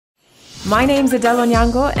My name's Adele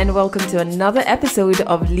Onyango and welcome to another episode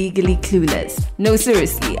of Legally Clueless. No,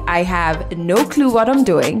 seriously, I have no clue what I'm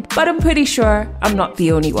doing, but I'm pretty sure I'm not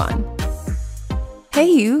the only one. Hey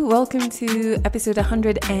you, welcome to episode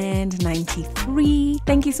 193.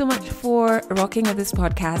 Thank you so much for rocking with this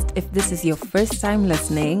podcast. If this is your first time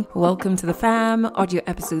listening, welcome to the fam. Audio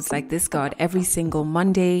episodes like this go out every single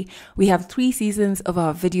Monday. We have 3 seasons of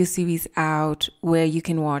our video series out where you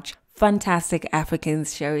can watch fantastic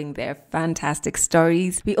Africans sharing their fantastic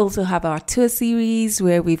stories. We also have our tour series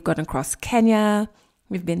where we've gone across Kenya.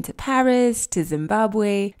 We've been to Paris, to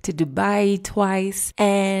Zimbabwe, to Dubai twice,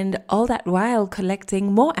 and all that while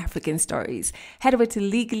collecting more African stories. Head over to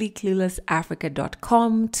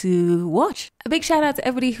legallycluelessafrica.com to watch. A big shout out to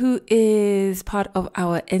everybody who is part of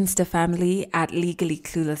our Insta family at Legally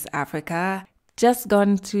Clueless Africa. Just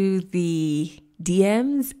gone through the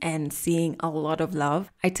DMs and seeing a lot of love.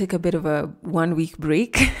 I took a bit of a 1-week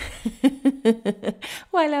break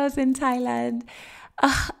while I was in Thailand.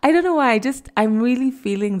 I don't know why. I'm really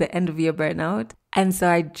feeling the end of year burnout. And so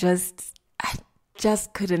I just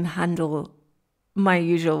couldn't handle my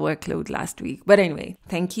usual workload last week. But anyway,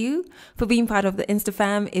 thank you for being part of the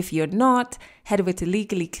Instafam. If you're not, head over to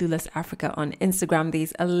Legally Clueless Africa on Instagram.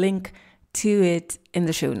 There's a link to it in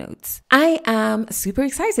the show notes. I am super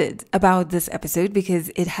excited about this episode because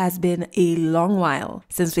it has been a long while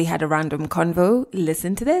since we had a random convo.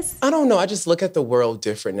 Listen to this. I don't know. I just look at the world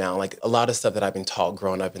different now. Like a lot of stuff that I've been taught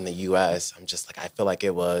growing up in the US, I'm just like, I feel like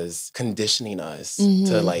it was conditioning us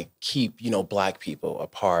to like keep, Black people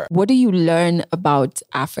apart. What do you learn about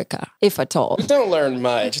Africa, if at all? We don't learn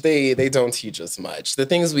much. They don't teach us much. The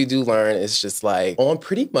things we do learn is just like on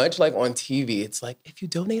TV. It's like, if you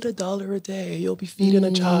donate $1 a day, you'll be feeding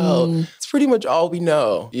a child. It's pretty much all we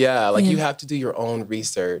know. Yeah, you have to do your own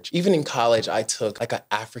research. Even in college, I took like an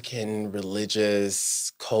African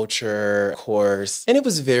religious culture course. And it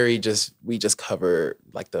was we just covered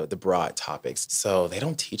like the broad topics. So they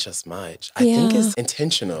don't teach us much. I think it's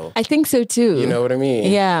intentional. I think so too. You know what I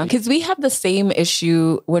mean? Yeah, because we have the same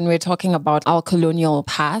issue when we're talking about our colonial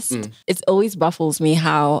past. It always baffles me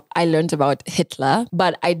how I learned about Hitler,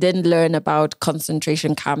 but I didn't learn about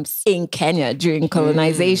concentration camps in Kenya during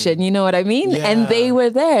colonization. You know what I mean? Yeah. And they were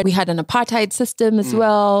there. We had an apartheid system as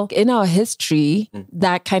well. In our history,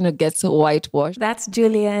 that kind of gets whitewashed. That's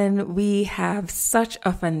Julian. We have such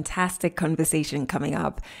a fantastic conversation coming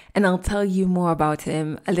up, and I'll tell you more about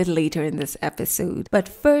him a little later in this episode. But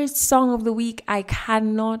first, song of the week, I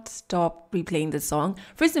cannot stop replaying the song.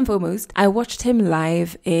 First and foremost, I watched him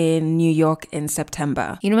live in New York in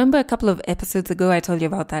September. You remember a couple of episodes ago, I told you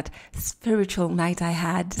about that spiritual night I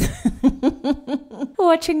had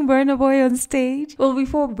watching Burna Boy on stage? Well,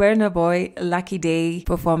 before Burna Boy, Lucky Day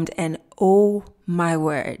performed, and oh my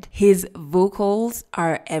word, his vocals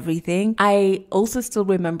are everything. I also still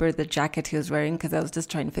remember the jacket he was wearing because I was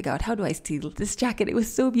just trying to figure out, how do I steal this jacket? It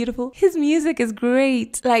was so beautiful. His music is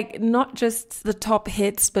great. Like, not just the top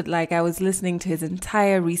hits, but like I was listening to his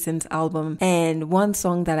entire recent album, and one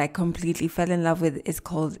song that I completely fell in love with is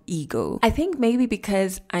called Ego. I think maybe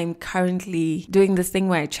because I'm currently doing this thing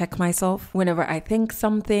where I check myself whenever I think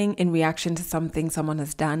something in reaction to something someone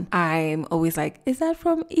has done. I'm always like, is that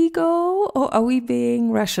from ego or are we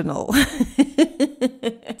being rational?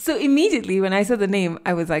 So immediately when I saw the name,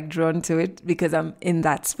 I was like drawn to it because I'm in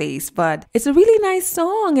that space. But it's a really nice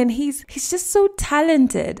song and he's just so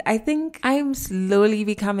talented. I think I'm slowly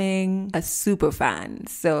becoming a super fan.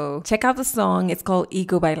 So check out the song. It's called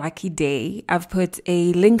Ego by Lucky Day. I've put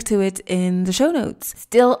a link to it in the show notes.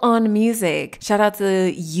 Still on music. Shout out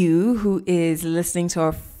to you who is listening to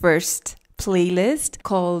our first playlist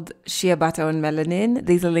called Shea Butter on Melanin.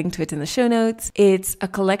 There's a link to it in the show notes. It's a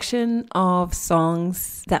collection of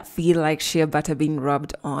songs that feel like shea butter being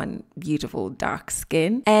rubbed on beautiful dark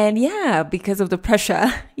skin. And yeah, because of the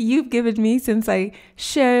pressure you've given me since I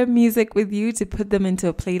share music with you to put them into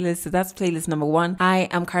a playlist. So that's playlist number 1. I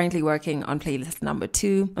am currently working on playlist number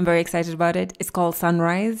 2. I'm very excited about it. It's called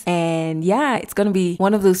Sunrise. And yeah, it's going to be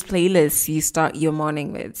one of those playlists you start your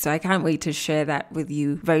morning with. So I can't wait to share that with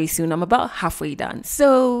you very soon. I'm about halfway done.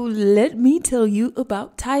 So let me tell you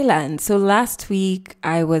about Thailand. So last week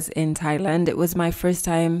I was in Thailand. It was my first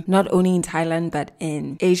time not only in Thailand but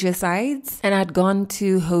in Asia sides, and I'd gone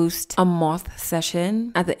to host a moth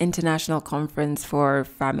session at the International Conference for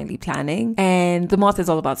Family Planning. And the moth is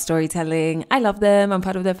all about storytelling. I love them. I'm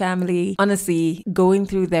part of their family. Honestly, going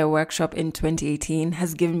through their workshop in 2018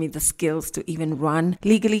 has given me the skills to even run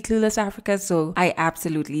Legally Clueless Africa. So I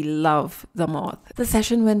absolutely love the moth. The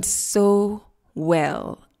session went so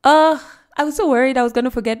well. I was so worried I was going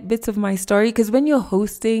to forget bits of my story because when you're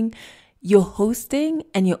hosting, you're hosting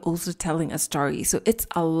and you're also telling a story. So it's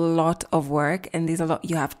a lot of work and there's a lot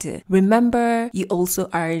you have to remember. You also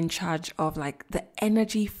are in charge of like the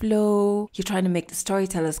energy flow. You're trying to make the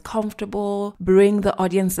storytellers comfortable, bring the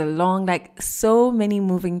audience along, like so many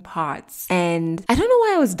moving parts. And I don't know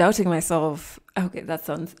why I was doubting myself. Okay, that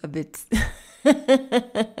sounds a bit...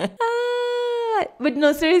 But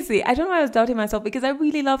no, seriously, I don't know why I was doubting myself because I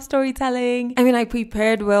really love storytelling. I mean, I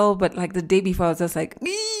prepared well, but like the day before I was just like,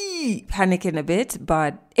 panicking a bit,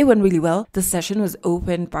 but it went really well. The session was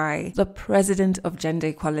opened by the president of gender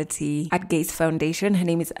equality at Gates Foundation. Her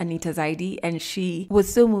name is Anita Zaidi, and she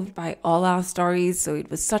was so moved by all our stories. So it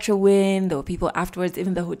was such a win. There were people afterwards,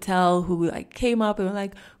 even the hotel, who like came up and were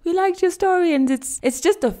like, we liked your story. And it's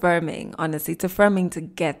just affirming, honestly. It's affirming to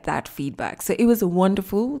get that feedback. So it was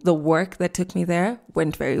wonderful. The work that took me there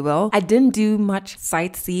went very well. I didn't do much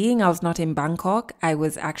sightseeing. I was not in Bangkok. I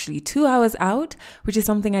was actually 2 hours out, which is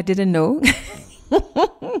something I didn't know.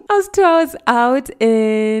 I was 2 hours out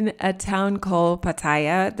in a town called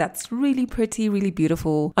Pattaya. That's really pretty, really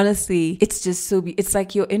beautiful. Honestly, it's just so it's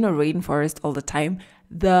like you're in a rainforest all the time.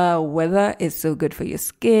 The weather is so good for your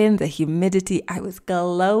skin, the humidity. I was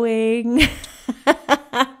glowing.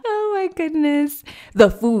 Oh my goodness. The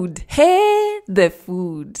food. Hey, the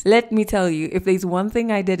food. Let me tell you, if there's one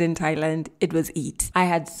thing I did in Thailand, it was eat. I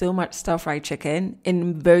had so much stir-fried chicken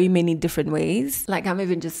in very many different ways. Like I'm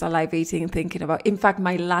even just salivating thinking about. In fact,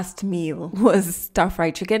 my last meal was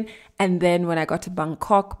stir-fried chicken. And then when I got to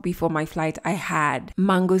Bangkok before my flight, I had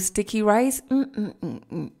mango sticky rice.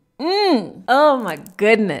 Oh my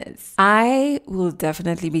goodness. I will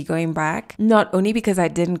definitely be going back. Not only because I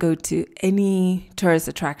didn't go to any tourist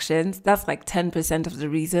attractions. That's like 10% of the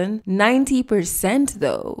reason. 90%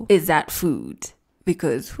 though is that food.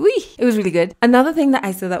 Because it was really good. Another thing that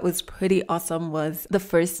I saw that was pretty awesome was the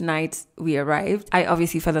first night we arrived. I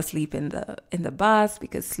obviously fell asleep in the bus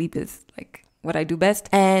because sleep is like what I do best.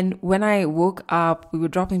 And when I woke up, we were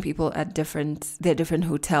dropping people at their different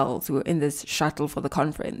hotels. We were in this shuttle for the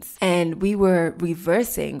conference. And we were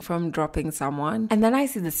reversing from dropping someone. And then I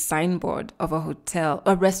see the signboard of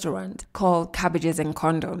a restaurant called Cabbages and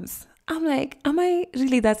Condoms. I'm like, am I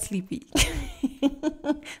really that sleepy?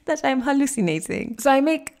 That I'm hallucinating. So I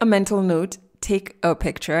make a mental note, take a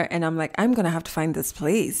picture, and I'm like, I'm going to have to find this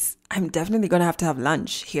place. I'm definitely going to have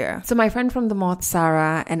lunch here. So my friend from the North,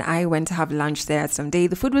 Sarah, and I went to have lunch there at some day.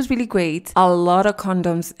 The food was really great. A lot of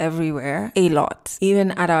condoms everywhere. A lot.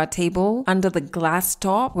 Even at our table, under the glass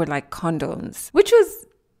top were like condoms, which was...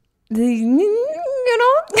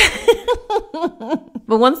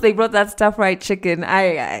 But once they brought that stir-fried chicken,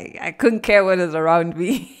 I couldn't care what is around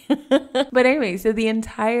me. But anyway, so the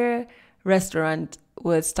entire restaurant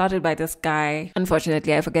was started by this guy.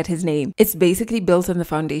 Unfortunately, I forget his name. It's basically built on the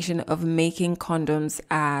foundation of making condoms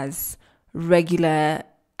as regular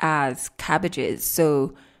as cabbages.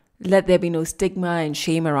 So let there be no stigma and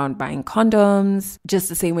shame around buying condoms. Just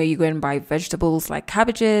the same way you go and buy vegetables like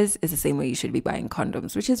cabbages is the same way you should be buying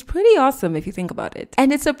condoms, which is pretty awesome if you think about it.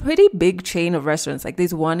 And it's a pretty big chain of restaurants. Like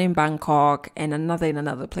there's one in Bangkok and another in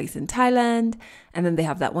another place in Thailand. And then they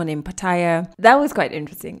have that one in Pattaya. That was quite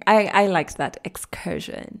interesting. I liked that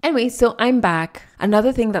excursion. Anyway, so I'm back.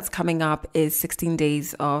 Another thing that's coming up is 16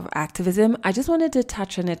 days of activism. I just wanted to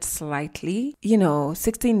touch on it slightly.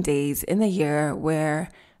 16 days in a year where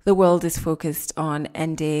the world is focused on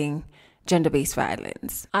ending gender-based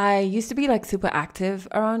violence. I used to be like super active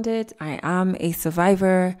around it. I am a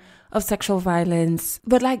survivor of sexual violence.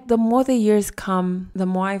 But like the more the years come, the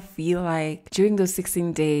more I feel like during those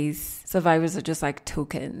 16 days, survivors are just like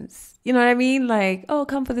tokens. You know what I mean? Like, oh,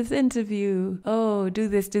 come for this interview. Oh, do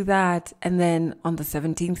this, do that. And then on the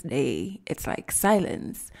 17th day, it's like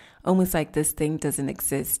silence. Almost like this thing doesn't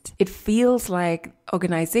exist. It feels like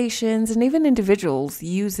organizations and even individuals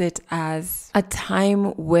use it as a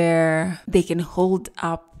time where they can hold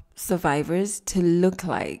up survivors to look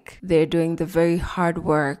like they're doing the very hard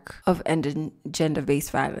work of ending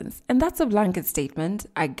gender-based violence. And that's a blanket statement.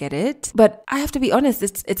 I get it. But I have to be honest,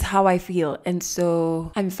 it's how I feel. And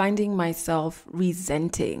so I'm finding myself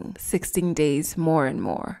resenting 16 days more and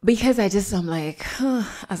more. Because I'm like,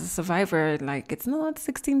 as a survivor, like it's not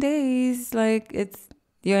 16 days. Like it's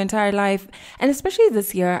your entire life. And especially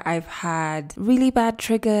this year, I've had really bad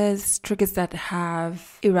triggers that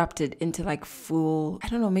have erupted into like full, I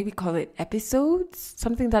don't know, maybe call it episodes,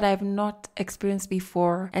 something that I've not experienced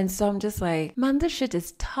before. And so I'm just like, man, this shit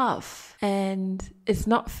is tough. And it's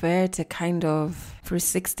not fair to kind of, for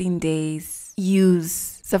 16 days,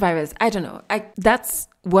 use survivors. I don't know. That's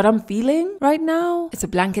what I'm feeling right now. It's a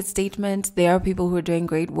blanket statement. There are people who are doing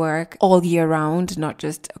great work all year round, not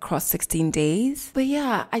just across 16 days. But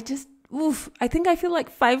yeah, I just I think I feel like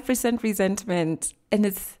 5% resentment, and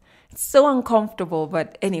it's so uncomfortable.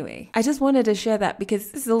 But anyway, I just wanted to share that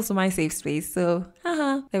because this is also my safe space. So,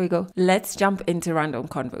 there we go. Let's jump into random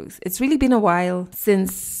convos. It's really been a while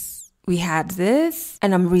since we had this,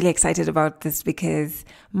 and I'm really excited about this because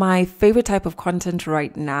my favorite type of content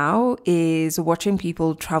right now is watching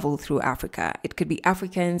people travel through Africa. It could be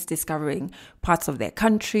Africans discovering parts of their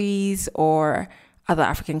countries or other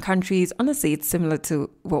African countries. Honestly, it's similar to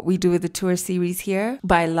what we do with the tour series here.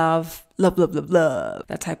 But I love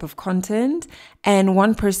that type of content. And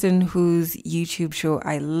one person whose YouTube show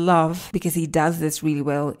I love because he does this really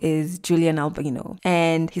well is Julian Albino.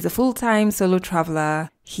 And he's a full-time solo traveler.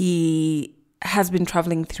 He has been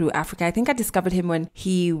traveling through Africa. I think I discovered him when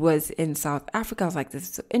he was in South Africa. I was like, this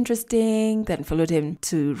is so interesting. Then followed him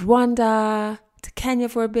to Rwanda, to Kenya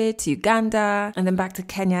for a bit, to Uganda, and then back to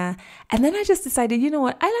Kenya. And then I just decided, you know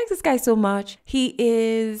what? I like this guy so much. He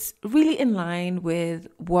is really in line with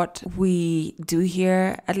what we do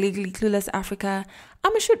here at Legally Clueless Africa.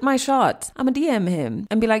 I'm going to shoot my shot. I'm going to DM him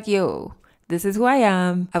and be like, yo, this is who I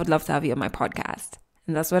am. I would love to have you on my podcast.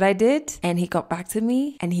 And that's what I did. And he got back to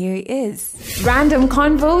me, and here he is. Random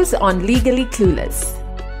convos on Legally Clueless.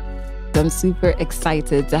 I'm super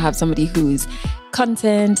excited to have somebody whose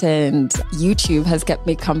content and YouTube has kept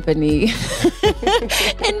me company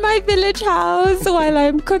in my village house while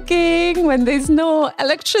I'm cooking, when there's no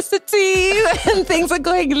electricity and things are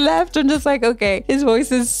going left. I'm just like, okay, his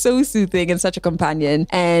voice is so soothing and such a companion.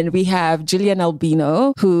 And we have Julian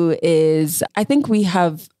Albino, who is, I think we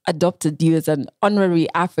have adopted you as an honorary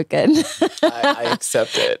African. I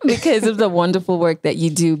accept it. Because of the wonderful work that you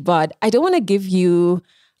do. But I don't want to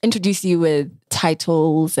introduce you with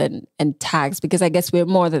titles and tags, because I guess we're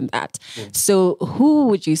more than that. So who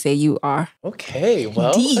would you say you are? Okay,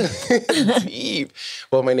 well, deep.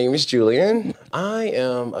 Well, my name is Julian. I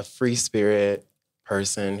am a free spirit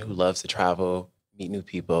person who loves to travel, meet new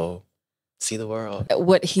people, see the world.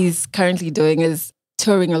 What he's currently doing is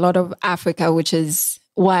touring a lot of Africa, which is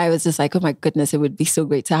why I was just like, oh my goodness, it would be so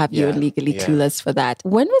great to have you on Legally Clueless for that.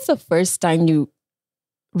 When was the first time you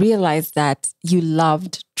realized that you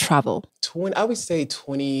loved travel? I would say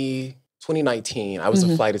 2019. I was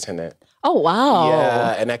a flight attendant. Oh, wow.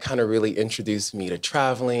 Yeah, and that kind of really introduced me to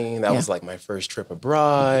traveling. That was like my first trip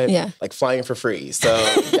abroad. Yeah. Like flying for free. So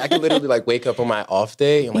I could literally like wake up on my off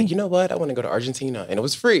day and like, you know what? I want to go to Argentina. And it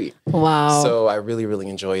was free. Wow. So I really, really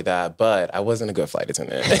enjoyed that. But I wasn't a good flight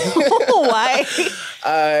attendant. Why?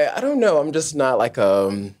 I don't know. I'm just not like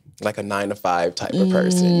a 9-to-5 type of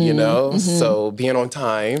person, you know? So being on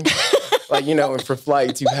time, like, you know, and for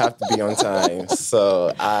flights, you have to be on time.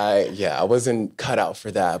 So I wasn't cut out for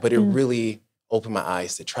that, but it really opened my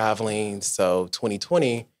eyes to traveling. So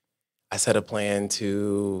 2020, I set a plan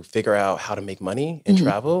to figure out how to make money and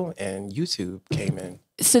travel, and YouTube came in.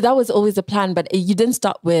 So that was always a plan, but you didn't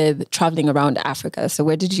start with traveling around Africa. So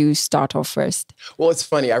where did you start off first? Well, it's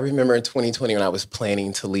funny. I remember in 2020 when I was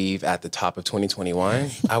planning to leave at the top of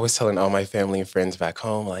 2021, I was telling all my family and friends back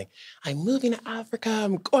home, like, I'm moving to Africa.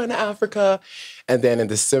 I'm going to Africa. And then in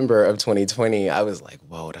December of 2020, I was like,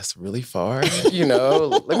 whoa, that's really far. You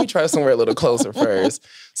know, let me try somewhere a little closer first.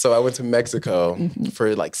 So I went to Mexico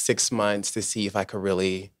for like 6 months to see if I could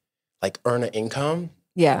really like earn an income,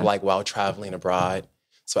 like while traveling abroad.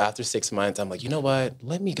 So after 6 months, I'm like, you know what?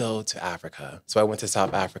 Let me go to Africa. So I went to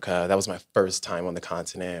South Africa. That was my first time on the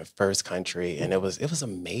continent, first country. And it was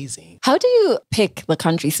amazing. How do you pick the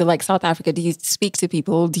country? So like South Africa, do you speak to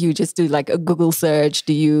people? Do you just do like a Google search?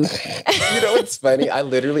 Do you... You know, it's funny.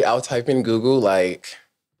 I'll type in Google like...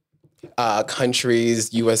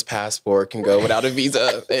 countries, U.S. passport can go without a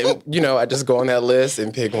visa. And, you know, I just go on that list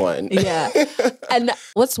and pick one. Yeah. And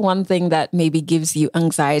what's one thing that maybe gives you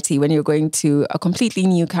anxiety when you're going to a completely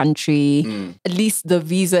new country? At least the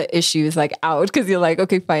visa issue is like out, because you're like,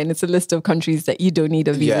 okay, fine. It's a list of countries that you don't need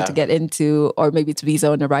a visa to get into, or maybe it's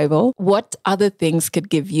visa on arrival. What other things could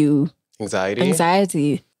give you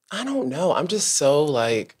anxiety? I don't know. I'm just so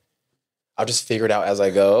like... I'll just figure it out as I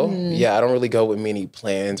go. Yeah, I don't really go with many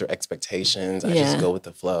plans or expectations. I just go with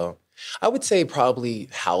the flow. I would say probably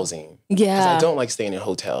housing. Yeah. Because I don't like staying in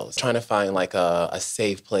hotels. Trying to find like a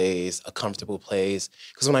safe place, a comfortable place.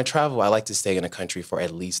 Because when I travel, I like to stay in a country for at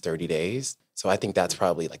least 30 days. So I think that's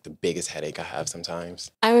probably like the biggest headache I have sometimes.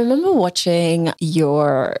 I remember watching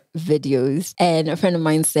your videos, and a friend of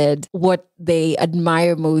mine said what they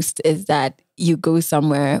admire most is that you go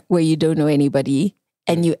somewhere where you don't know anybody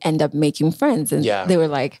and you end up making friends. And they were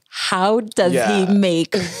like, how does he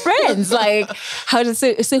make friends? Like,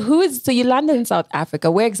 so you landed in South Africa.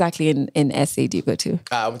 Where exactly in SA do you go to?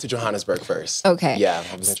 I went to Johannesburg first. Okay. Yeah,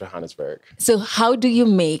 I was in Johannesburg. So how do you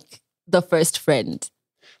make the first friend?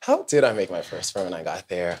 How did I make my first friend when I got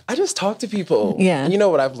there? I just talked to people. Yeah. And you know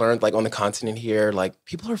what I've learned, like on the continent here, like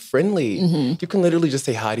people are friendly. You can literally just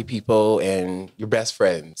say hi to people and you're best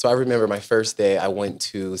friends. So I remember my first day, I went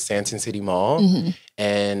to Santon City Mall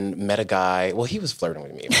and met a guy. Well, he was flirting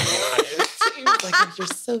with me. If I'm being honest. He was like, you're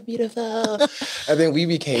so beautiful. And then we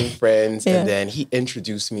became friends. And then he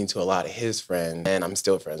introduced me to a lot of his friends. And I'm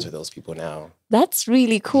still friends with those people now. That's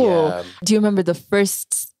really cool. Yeah. Do you remember the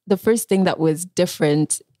first thing that was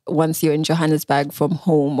different once you're in Johannesburg from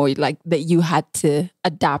home, or like that you had to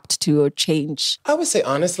adapt to or change? I would say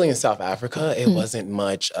honestly in South Africa, it wasn't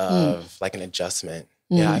much of like an adjustment.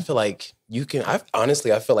 Yeah, I feel like I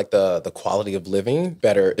feel like the quality of living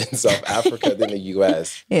better in South Africa than the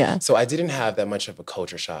US. Yeah. So I didn't have that much of a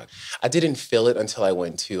culture shock. I didn't feel it until I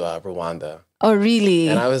went to Rwanda. Oh, really?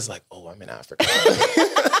 And I was like, oh, I'm in Africa.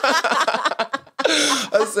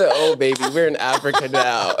 I said, oh, baby, we're in Africa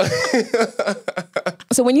now.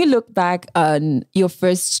 So when you look back on your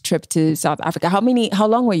first trip to South Africa, how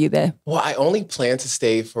long were you there? Well, I only planned to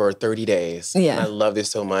stay for 30 days. Yeah. And I loved it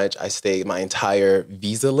so much. I stayed my entire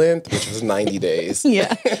visa length, which was 90 days.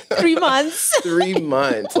 Yeah. 3 months. 3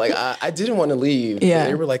 months. Like, I didn't want to leave. Yeah.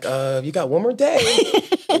 They were like, you got one more day.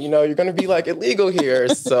 You're going to be like illegal here.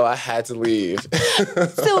 So I had to leave.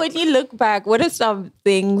 So when you look back, what are some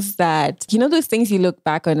things that, those things you look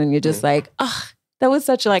back on and you're just like, that was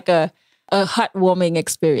such like a heartwarming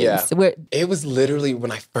experience. Yeah. It was literally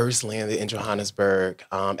when I first landed in Johannesburg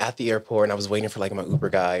at the airport, and I was waiting for like my Uber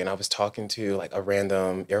guy, and I was talking to like a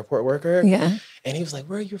random airport worker. Yeah. And he was like,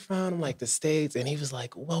 where are you from? I'm like, the States. And he was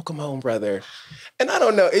like, welcome home, brother. And I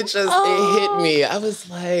don't know, it hit me. I was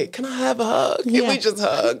like, can I have a hug? Can we just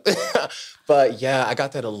hug? But yeah, I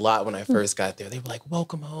got that a lot when I first got there. They were like,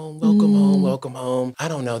 welcome home, welcome home, welcome home. I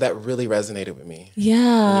don't know, that really resonated with me.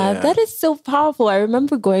 Yeah, that is so powerful. I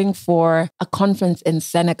remember going for a conference in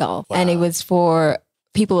Senegal, and it was for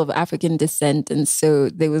people of African descent. And so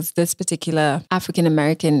there was this particular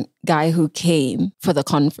African-American guy who came for the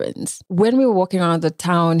conference. When we were walking around the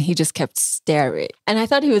town, he just kept staring. And I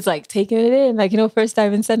thought he was like taking it in, like, first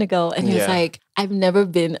time in Senegal. And he was like, I've never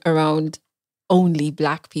been around only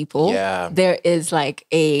Black people. Yeah. There is like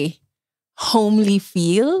a homely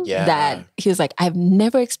feel that he was like, I've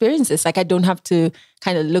never experienced this. Like, I don't have to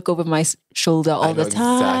kind of look over my shoulder all the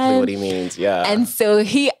time. Exactly what he means. Yeah. And so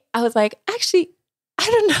I was like, actually, I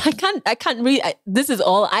don't know. I can't read. This is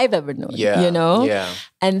all I've ever known. Yeah. Yeah.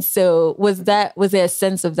 And so was there a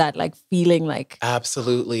sense of that, like feeling like?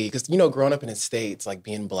 Absolutely. Because, growing up in the States, like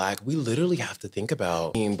being Black, we literally have to think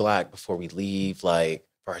about being Black before we leave, like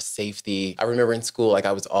for our safety. I remember in school, like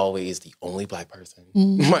I was always the only Black person.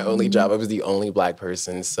 My only job, I was the only Black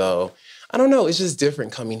person. So I don't know. It's just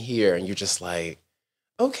different coming here and you're just like,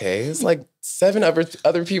 okay, it's like 7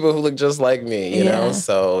 other people who look just like me, you know?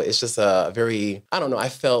 So it's just a very, I don't know, I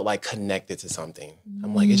felt like connected to something.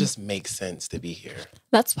 I'm like, it just makes sense to be here.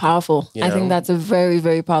 That's powerful. I think that's a very,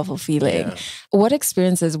 very powerful feeling. Yeah. What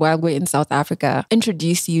experiences while we're in South Africa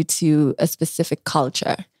introduced you to a specific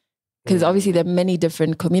culture? Because obviously there are many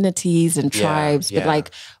different communities and tribes, but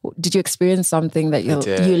like, did you experience something that you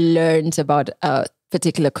learned about a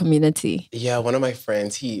particular community? Yeah, one of my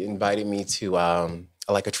friends, he invited me to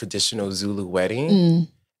like a traditional Zulu wedding.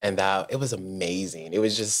 And it was amazing. It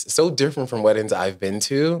was just so different from weddings I've been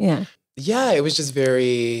to. Yeah, it was just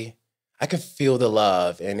I could feel the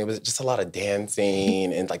love. And it was just a lot of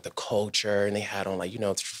dancing and like the culture. And they had on like,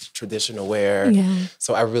 traditional wear. Yeah.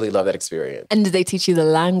 So I really love that experience. And did they teach you the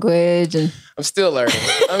language? I'm still learning.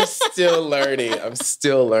 I'm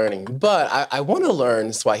still learning. But I want to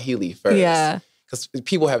learn Swahili first. Yeah. Because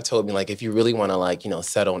people have told me, like, if you really want to, like,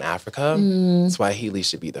 settle in Africa, Swahili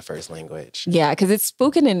should be the first language. Yeah, because it's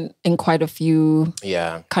spoken in quite a few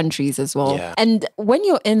countries as well. Yeah. And when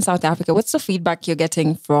you're in South Africa, what's the feedback you're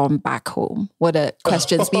getting from back home? What are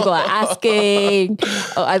questions people are asking?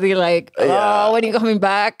 Or are they like, when are you coming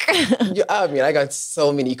back? I mean, I got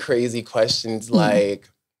so many crazy questions like,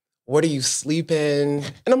 what do you sleep in?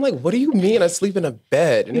 And I'm like, what do you mean I sleep in a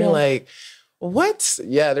bed? And they're like, what?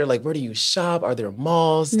 Yeah, they're like, where do you shop? Are there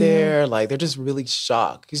malls there? Like, they're just really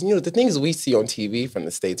shocked. Because, the things we see on TV from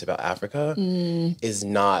the States about Africa is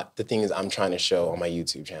not the things I'm trying to show on my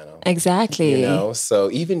YouTube channel. Exactly.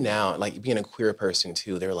 So even now, like being a queer person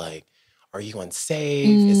too, they're like, Are you unsafe?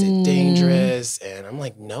 Is it dangerous? And I'm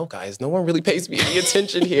like, no, guys, no one really pays me any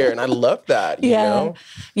attention here. And I love that, you know?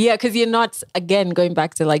 Yeah, because you're not, again, going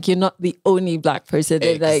back to like, you're not the only Black person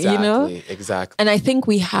in that, you know? Exactly. And I think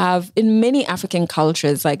we have, in many African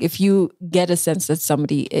cultures, like if you get a sense that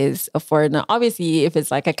somebody is a foreigner, obviously if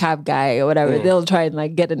it's like a cab guy or whatever, they'll try and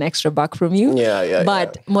like get an extra buck from you.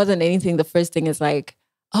 But more than anything, the first thing is like,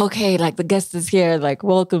 okay, like the guest is here, like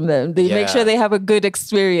welcome them. They make sure they have a good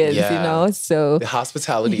experience, you know? So the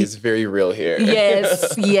hospitality is very real here.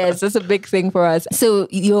 Yes, that's a big thing for us. So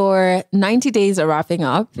your 90 days are wrapping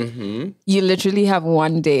up. You literally have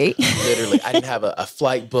one day. Literally, I didn't have a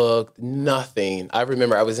flight booked, nothing. I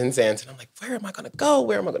remember I was in Zanzibar. I'm like, where am I going to go?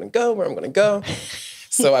 Where am I going to go? Where am I going to go?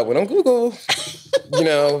 So I went on Google, you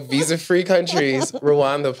know, visa-free countries.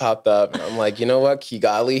 Rwanda popped up. And I'm like, you know what?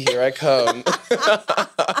 Kigali, here I come.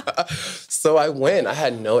 So I went. I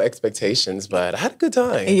had no expectations, but I had a good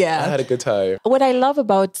time. Yeah. I had a good time. What I love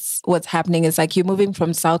about what's happening is like you're moving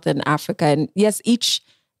from Southern Africa. And yes, each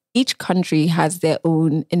country has their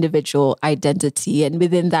own individual identity, and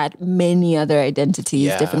within that, many other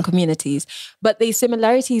identities, different communities. But there's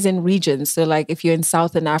similarities in regions. So like if you're in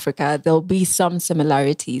Southern Africa, there'll be some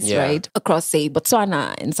similarities, right? Across, say,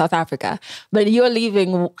 Botswana in South Africa. But you're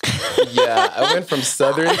leaving... I went from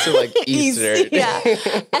Southern to like Eastern.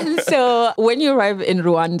 And so when you arrive in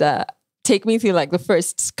Rwanda, take me through like the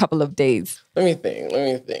first couple of days. Let me think.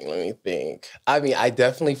 I mean, I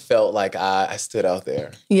definitely felt like I stood out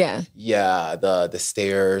there. Yeah. Yeah, the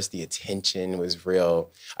stares, the attention was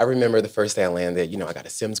real. I remember the first day I landed, you know, I got a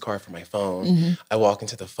SIMS card for my phone. I walk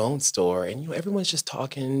into the phone store and, you know, everyone's just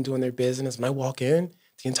talking, doing their business. When I walk in,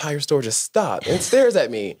 the entire store just stopped and stares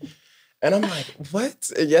at me. And I'm like, what?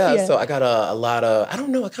 So I got a lot of, I don't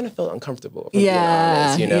know, I kind of felt uncomfortable, if I'm being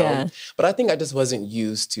honest, you know? But I think I just wasn't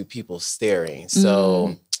used to people staring.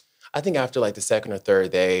 So I think after like the second or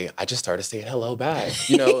third day, I just started saying hello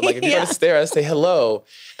back. You know, like if you're gonna stare, I say hello.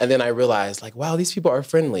 And then I realized like, wow, these people are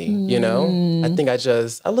friendly, you know? I think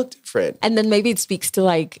I look different. And then maybe it speaks to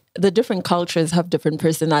like the different cultures have different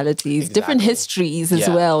personalities, different histories as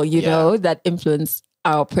well, you know, that influence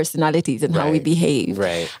our personalities and how we behave.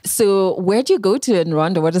 So where do you go to in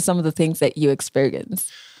Rwanda? What are some of the things that you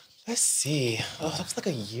experience? Let's see. Oh, that was like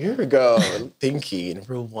a year ago. I'm thinking.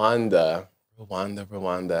 Rwanda.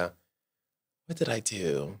 What did I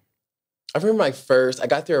do? I remember I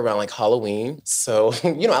got there around like Halloween. So,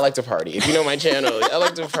 you know, I like to party. If you know my channel, I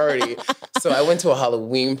like to party. So I went to a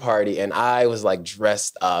Halloween party and I was like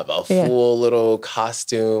dressed up, a full little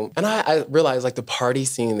costume. And I realized like the party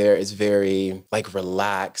scene there is very like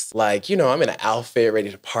relaxed. Like, you know, I'm in an outfit ready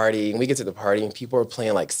to party. And we get to the party and people are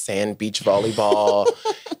playing like sand beach volleyball.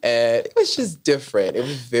 And it was just different. It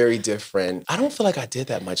was very different. I don't feel like I did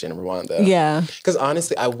that much in Rwanda. Yeah. Because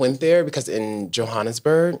honestly, I went there because in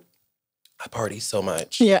Johannesburg, I party so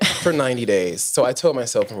much for 90 days. So I told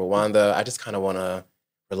myself in Rwanda, I just kind of want to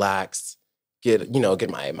relax, get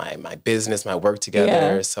my business, my work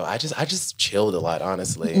together. So I just chilled a lot,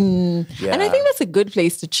 honestly. And I think that's a good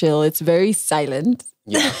place to chill. It's very silent.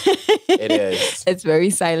 Yeah, it is. It's very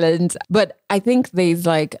silent. But I think there's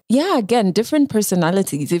like, again, different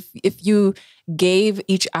personalities. If you gave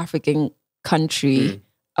each African country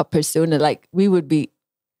a persona, like we would be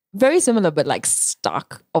very similar, but like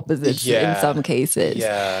stark opposites in some cases.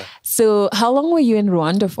 Yeah. So how long were you in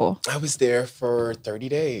Rwanda for? I was there for 30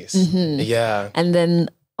 days. Yeah. And then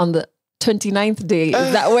on the 29th day,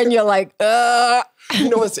 is that when you're like, You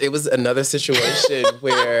know, it was another situation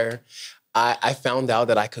where I found out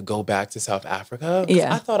that I could go back to South Africa.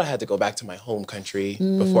 I thought I had to go back to my home country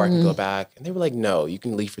before I could go back. And they were like, no, you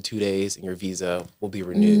can leave for 2 days and your visa will be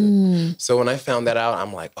renewed. So when I found that out,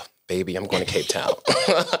 I'm like, oh, baby, I'm going to Cape Town.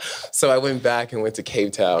 So I went back and went to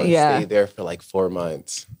Cape Town and stayed there for like 4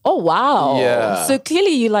 months. Oh, wow. Yeah. So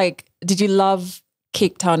clearly did you love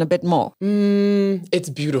Cape Town a bit more? It's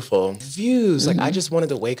beautiful. Views. Like I just wanted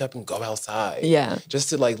to wake up and go outside. Yeah. Just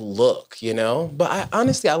to like look, you know? But I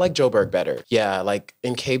like Joburg better. Yeah. Like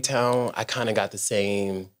in Cape Town, I kind of got the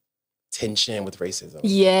same tension with racism.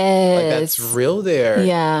 Yes. Like that's real there.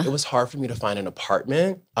 Yeah. It was hard for me to find an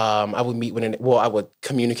apartment. I would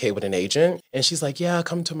communicate with an agent and she's like, yeah,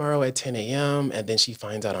 come tomorrow at 10 a.m. And then she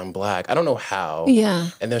finds out I'm Black. I don't know how.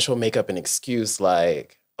 Yeah. And then she'll make up an excuse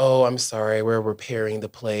like, oh, I'm sorry, we're repairing the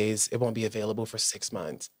place. It won't be available for 6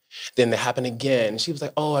 months. Then it happened again. She was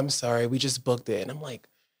like, oh, I'm sorry, we just booked it. And I'm like,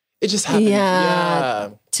 it just happened. Yeah.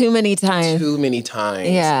 Too many times.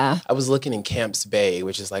 Yeah. I was looking in Camps Bay,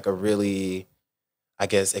 which is like a really, I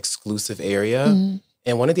guess, exclusive area.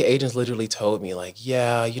 And one of the agents literally told me, like,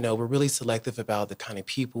 yeah, we're really selective about the kind of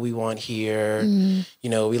people we want here.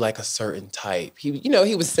 We like a certain type. He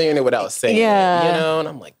was saying it without saying it, And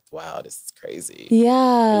I'm like, wow, this is crazy.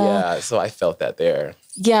 Yeah. Yeah. So I felt that there.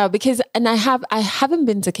 Yeah, because, and I haven't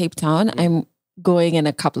been to Cape Town. I'm going in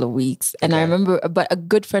a couple of weeks. And I remember, but a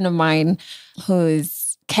good friend of mine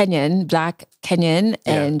who's Kenyan, Black Kenyan,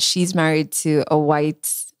 and she's married to a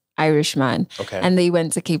white Irishman. Okay. And they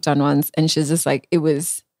went to Cape Town once, and she's just like, it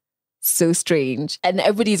was so strange. And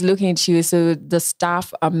everybody's looking at you. So the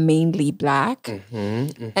staff are mainly Black.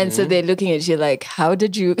 And so they're looking at you like, how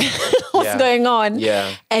did you, what's going on?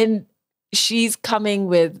 Yeah. And she's coming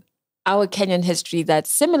with our Kenyan history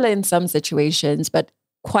that's similar in some situations, but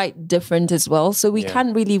quite different as well. So we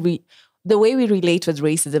can't really the way we relate with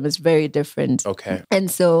racism is very different. Okay.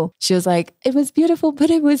 And so she was like, it was beautiful,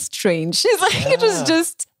 but it was strange. She's like, it was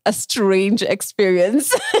just a strange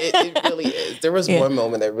experience. It really is. There was one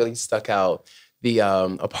moment that really stuck out. The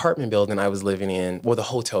apartment building I was living in, the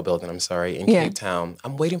hotel building, I'm sorry, in Cape Town.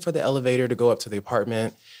 I'm waiting for the elevator to go up to the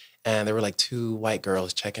apartment. And there were like 2 white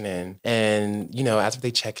girls checking in. And, after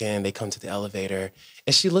they check in, they come to the elevator.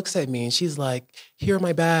 And she looks at me and she's like, here are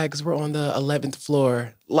my bags. We're on the 11th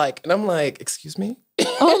floor. And I'm like, excuse me?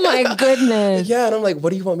 Oh my goodness. Yeah. And I'm like,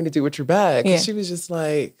 what do you want me to do with your bag? Yeah. And she was just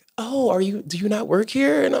like, oh, do you not work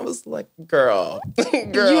here? And I was like, girl,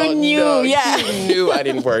 you knew, no, you knew I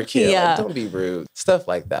didn't work here. Yeah. Like, don't be rude. Stuff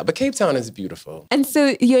like that. But Cape Town is beautiful. And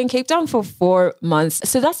so you're in Cape Town for 4 months.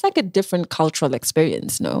 So that's like a different cultural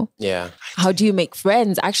experience, no? Yeah. How do you make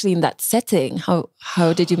friends actually in that setting?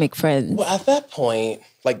 How did you make friends? Well, at that point,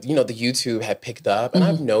 the YouTube had picked up, and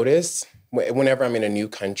I've noticed whenever I'm in a new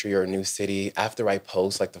country or a new city, after I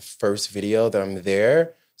post the first video that I'm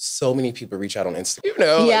there, so many people reach out on Instagram.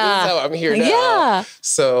 This is how I'm here now. Yeah.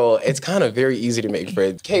 So it's kind of very easy to make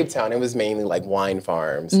friends. Cape Town, it was mainly wine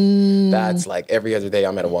farms. That's every other day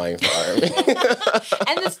I'm at a wine farm.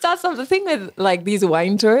 And it starts off, the thing with these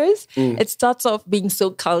wine tours, it starts off being so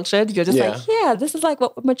cultured. You're just this is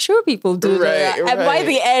what mature people do. Right, and by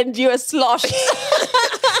the end, you're sloshed.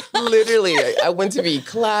 Literally, I went to be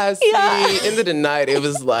classy. End of the night, it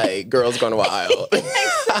was girls gone wild.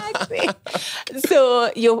 Exactly.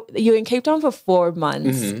 So you're in Cape Town for 4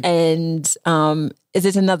 months, and is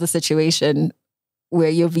it another situation where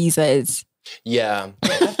your visa is? Yeah.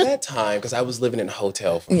 At that time, because I was living in a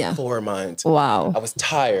hotel for 4 months. Wow. I was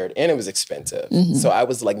tired and it was expensive. So I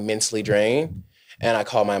was mentally drained. And I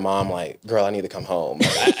called my mom girl, I need to come home.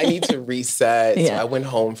 I need to reset. So I went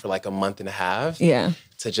home for a month and a half. Yeah.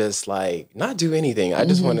 To just not do anything. I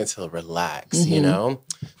just wanted to relax,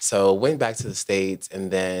 So went back to the States,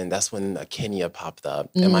 and then that's when Kenya popped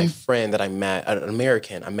up. And my friend that I met, an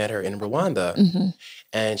American, I met her in Rwanda.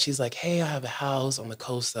 And she's like, hey, I have a house on the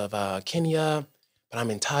coast of Kenya, but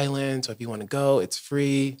I'm in Thailand. So if you want to go, it's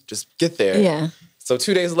free. Just get there. Yeah. So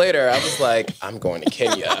 2 days later, I was like, I'm going to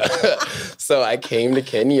Kenya. So I came to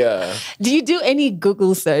Kenya. Do you do any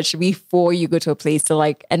Google search before you go to a place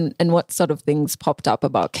to and what sort of things popped up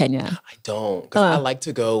about Kenya? I don't, because I like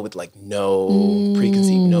to go with no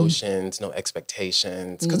preconceived notions, no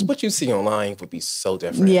expectations. Because what you see online would be so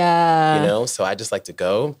different. Yeah. So I just like to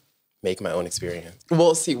go, make my own experience.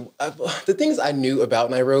 Well, see, the things I knew about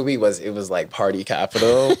Nairobi was it was party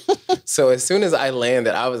capital. So as soon as I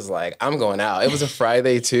landed, I was like, I'm going out. It was a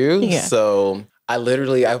Friday too. Yeah. So I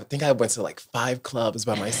think I went to 5 clubs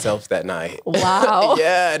by myself that night. Wow.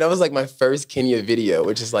 Yeah. And that was my first Kenya video,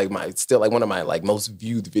 which is one of my most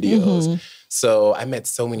viewed videos. So I met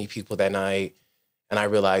so many people that night. And I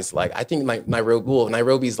realized, I think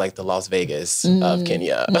Nairobi's the Las Vegas of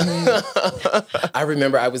Kenya. I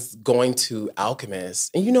remember I was going to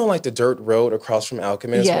Alchemist. And the dirt road across from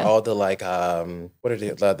Alchemist where all the, what are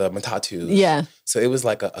they, the matatus. Yeah. So it was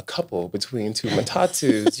a couple between 2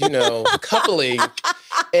 matatus, coupling.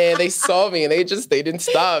 And they saw me and they didn't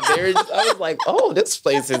stop. I was like, oh, this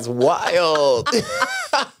place is wild.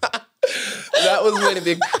 That was one of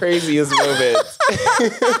the craziest moments.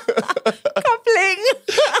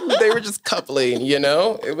 Coupling. They were just coupling,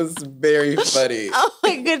 It was very funny. Oh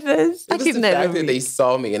my goodness. It was the fact that they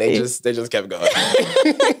saw me and they just kept going.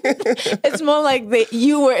 It's more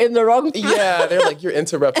you were in the wrong place. Yeah, they're like, you're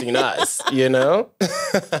interrupting us, Oh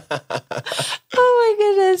my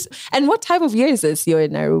goodness. And what time of year is this you're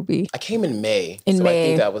in Nairobi? I came in May. I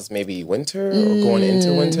think that was maybe winter or going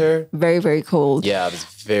into winter. Very, very cold. Yeah, it was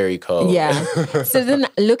very cold. Yeah. So then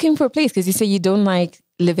looking for a place, because you say you don't like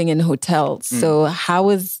living in hotels. So how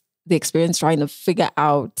was the experience trying to figure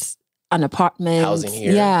out an apartment? Housing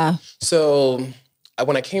here. Yeah. So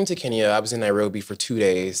when I came to Kenya, I was in Nairobi for 2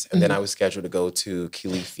 days, and then I was scheduled to go to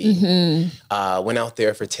Kilifi. Went out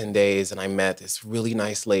there for 10 days, and I met this really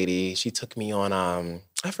nice lady. She took me on,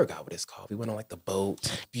 I forgot what it's called. We went on like the boat,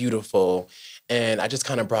 beautiful. And I just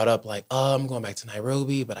kind of brought up like, oh, I'm going back to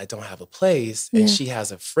Nairobi, but I don't have a place. And she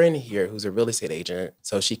has a friend here who's a real estate agent.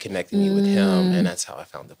 So she connected me with him, and that's how I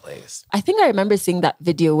found the place. I think I remember seeing that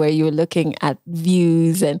video where you were looking at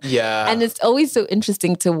views and it's always so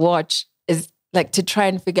interesting to watch, is like to try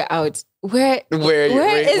and figure out where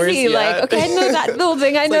is he? Like, okay, I know that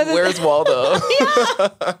building. I know like, that. Where's Waldo?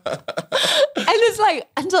 And it's like,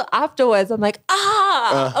 until afterwards, I'm like,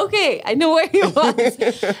 okay, I know where he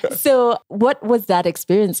was. So what was that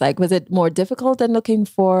experience like? Was it more difficult than looking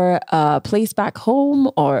for a place back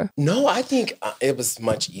home, or? No, I think it was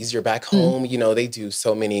much easier back home. You know, they do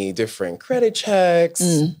so many different credit checks,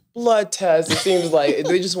 blood tests. It seems like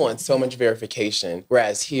they just want so much verification.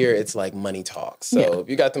 Whereas here, it's like money talks. So if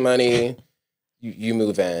you got the money, you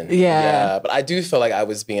move in. Yeah. But I do feel like I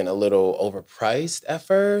was being a little overpriced at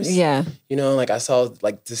first. Yeah. You know, like I saw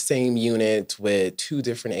like the same unit with 2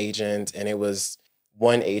 different agents, and it was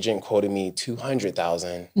one agent quoted me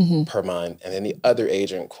 $200,000 per month, and then the other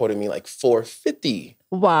agent quoted me like $450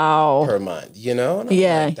 per month, you know? And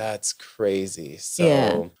I'm like, that's crazy.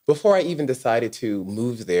 So before I even decided to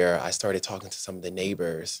move there, I started talking to some of the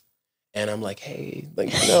neighbors. And I'm like, hey,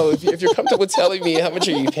 like, you know, if you're comfortable telling me, how much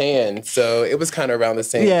are you paying? So it was kind of around the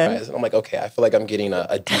same price. And I'm like, okay, I feel like I'm getting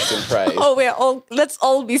a decent price. Let's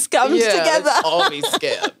all be scammed together. Let's all be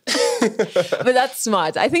scammed. But that's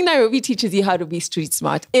smart. I think Nairobi teaches you how to be street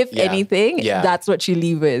smart. If anything, that's what you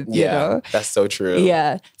leave with, you know? That's so true.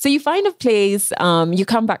 Yeah. So you find a place, you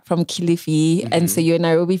come back from Kilifi, and so you're in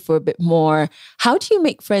Nairobi for a bit more. How do you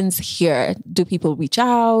make friends here? Do people reach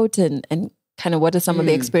out and kind of what are some of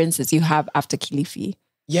the experiences you have after Kilifi?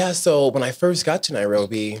 Yeah, so when I first got to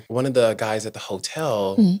Nairobi, one of the guys at the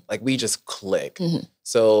hotel, like we just clicked.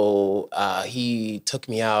 So he took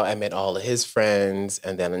me out. I met all of his friends,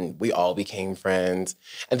 and then we all became friends.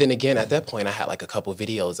 And then again, at that point, I had like a couple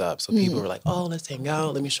videos up. So people were like, oh, let's hang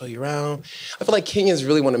out. Let me show you around. I feel like Kenyans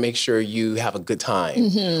really want to make sure you have a good time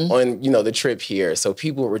on, you know, the trip here. So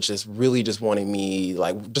people were just really just wanting me,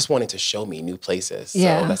 like just wanting to show me new places. So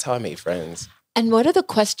that's how I made friends. And what are the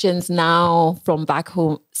questions now from back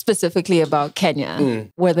home, specifically about Kenya?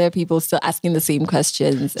 Were there people still asking the same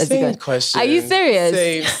questions? Same questions. Are you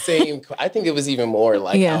serious? Same. I think it was even more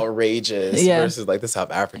like outrageous versus like the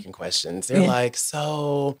South African questions. They're like,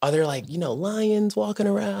 so are there like, you know, lions walking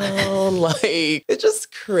around? Like, it's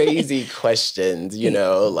just crazy questions, you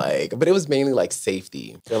know, like, but it was mainly like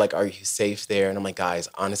safety. They're like, are you safe there? And I'm like, guys,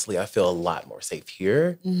 honestly, I feel a lot more safe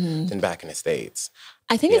here than back in the States.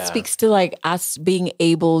 I think it speaks to like us being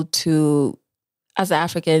able to, as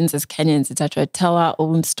Africans, as Kenyans, etc., tell our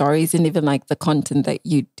own stories and even like the content that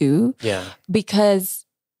you do. Yeah. Because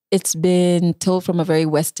it's been told from a very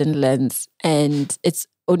Western lens, and it's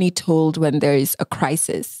only told when there is a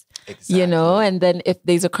crisis. Exactly. You know, and then if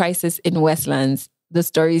there's a crisis in Westlands, the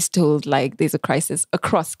story is told like there's a crisis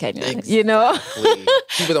across Kenya, you know?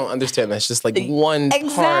 People don't understand that's just like one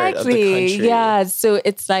part of the country. Yeah. So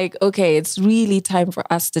it's like, okay, it's really time for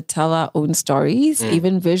us to tell our own stories,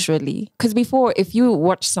 even visually. Because before, if you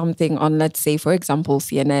watch something on, let's say, for example,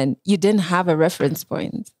 CNN, you didn't have a reference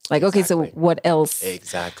point. Like, okay, so what else?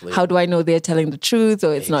 Exactly. How do I know they're telling the truth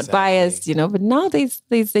or it's not biased, you know? But now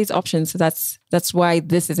there's options. So that's why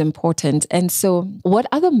this is important. And so what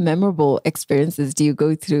other memorable experiences do you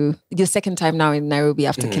go through your second time now in Nairobi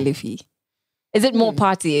after Kilifi? Is it more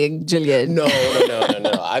partying, Julian? No.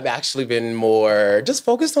 I've actually been more just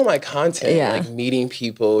focused on my content, like meeting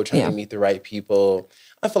people, trying to meet the right people.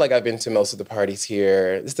 I feel like I've been to most of the parties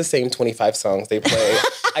here. It's the same 25 songs they play.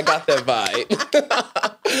 I got that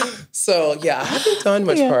vibe. So, yeah, I haven't done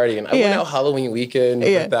much partying. I went out Halloween weekend,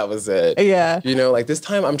 but that was it. Yeah. You know, like this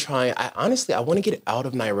time I'm trying, I want to get out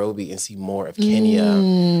of Nairobi and see more of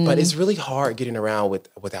Kenya. But it's really hard getting around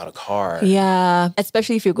without a car. Yeah.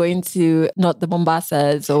 Especially if you're going to not the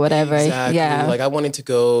Mombasas or whatever. Exactly. Yeah. Like I wanted to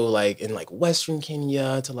go like in like Western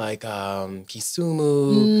Kenya to like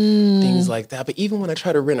Kisumu, things like that. But even when I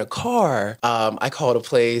try to rent a car, I called a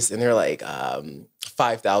place and they're like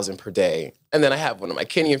 5,000 per day. And then I have one of my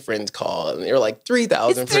Kenyan friends call and they're like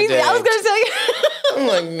 3,000 per day. I was going to say. I'm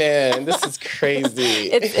like, man, this is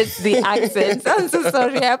crazy. It's the accent. I'm so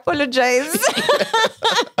sorry. I apologize.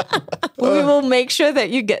 We will make sure that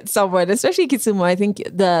you get someone, especially Kisumu. I think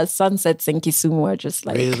the sunsets in Kisumu are just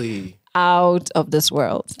like... Really? out of this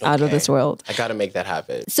world. Out of Okay. this world. I got to make that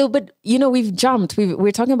happen. So, but we've jumped.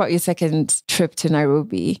 We're talking about your second trip to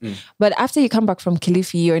Nairobi. But after you come back from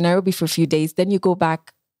Kilifi, you're in Nairobi for a few days, then you go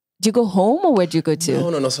back. Do you go home or where do you go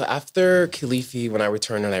to? No. So after Kilifi, when I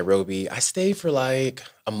returned to Nairobi, I stayed for like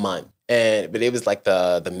a month. But it was like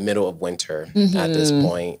the middle of winter at this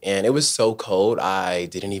point. And it was so cold, I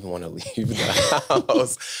didn't even want to leave the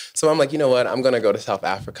house. So I'm like, you know what? I'm going to go to South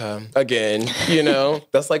Africa again,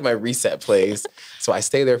 That's like my reset place. So I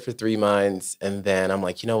stay there for 3 months. And then I'm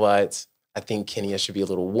like, you know what? I think Kenya should be a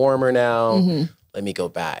little warmer now. Let me go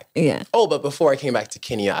back. Yeah. Oh, but before I came back to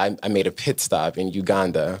Kenya, I made a pit stop in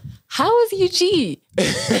Uganda. How was UG?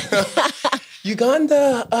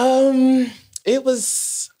 Uganda, it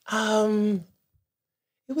was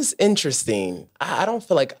interesting. I don't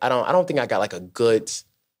feel like I don't think I got like a good,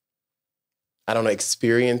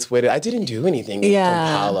 experience with it. I didn't do anything in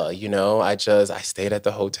Kampala, I stayed at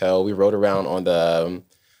the hotel. We rode around on the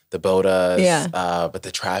bodas, but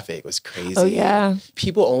the traffic was crazy. Oh yeah.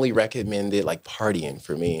 People only recommended like partying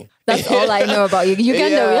for me. That's all I know about you.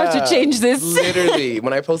 Uganda, we have to change this. Literally,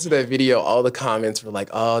 when I posted that video, all the comments were like,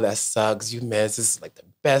 "Oh, that sucks. You missed. This is like the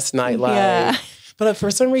best nightlife." Yeah. But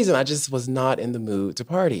for some reason, I just was not in the mood to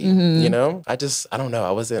party. I don't know.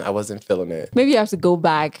 I wasn't feeling it. Maybe you have to go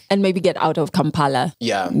back and maybe get out of Kampala.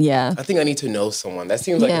 Yeah. Yeah. I think I need to know someone. That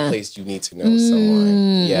seems like a place you need to know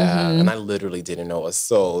someone. Yeah. And I literally didn't know a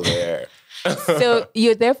soul there. So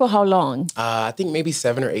you're there for how long? I think maybe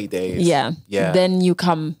 7 or 8 days. Yeah. Yeah. Then you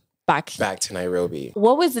come back to Nairobi.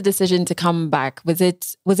 What was the decision to come back? Was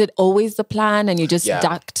it always the plan and you just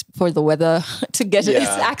ducked for the weather to get its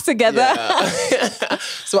act together? Yeah.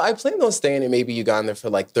 So I planned on staying in maybe Uganda for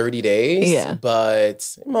like 30 days. Yeah.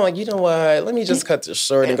 But I'm like, you know what? Let me just cut this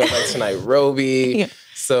short and go back to Nairobi. Yeah.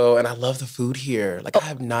 So, and I love the food here. Like I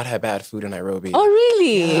have not had bad food in Nairobi. Oh,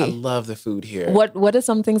 really? Yeah, I love the food here. What are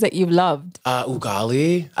some things that you've loved?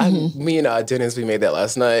 Ugali. Me and Dennis, we made that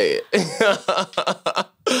last night.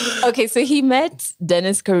 Okay, so he met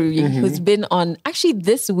Dennis Karuri, who's been on, actually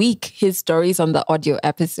this week, his stories on the audio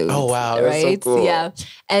episode. Oh, wow. That's right? so cool. Yeah.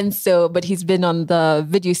 And so, but he's been on the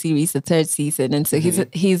video series, the 3rd season. And so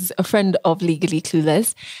he's a friend of Legally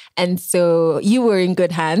Clueless. And so you were in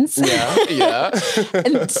good hands. Yeah.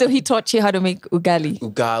 And so he taught you how to make ugali.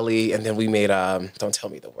 Ugali. And then we made, don't tell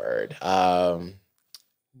me the word,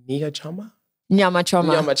 Nia Chama? Nyama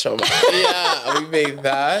choma. Nyama choma. Yeah, we made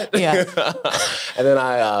that. Yeah. And then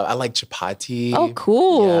I like chapati. Oh,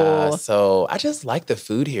 cool. Yeah, so I just like the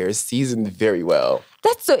food here. It's seasoned very well.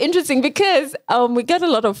 That's so interesting because we get a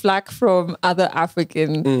lot of flack from other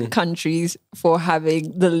African countries for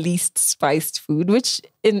having the least spiced food, which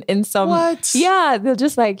in some... What? Yeah, they're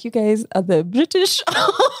just like, you guys are the British.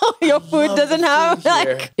 Your food doesn't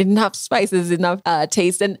have enough spices, enough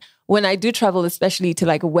taste. And when I do travel, especially to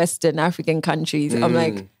like Western African countries, I'm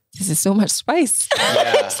like, this is so much spice.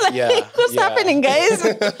 Yeah, It's like, what's happening, guys?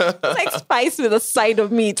 It's like spice with a side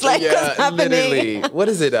of meat. Like, what's happening? Literally. What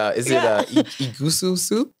is it? Is it igusu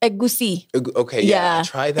soup? Egusi. Okay, yeah.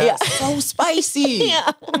 Try that. Yeah. So spicy.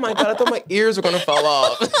 Yeah. Oh my God, I thought my ears were going to fall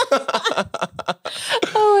off.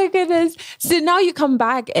 Oh my goodness. So now you come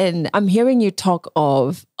back and I'm hearing you talk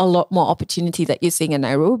of a lot more opportunity that you're seeing in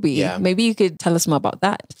Nairobi. Yeah. Maybe you could tell us more about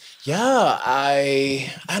that. Yeah,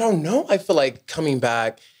 I don't know. I feel like coming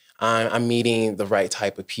back, I'm meeting the right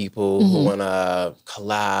type of people who want to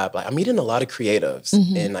collab. Like, I'm meeting a lot of creatives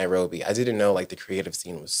in Nairobi. I didn't know like the creative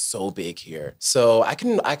scene was so big here. So I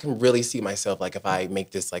can really see myself like if I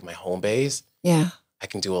make this like my home base, Yeah. I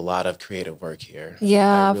can do a lot of creative work here.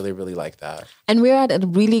 Yeah. I really, really like that. And we're at a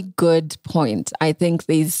really good point. I think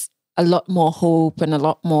there's a lot more hope and a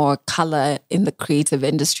lot more color in the creative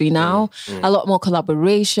industry now. A lot more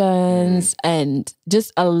collaborations and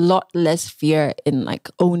just a lot less fear in like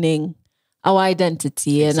owning our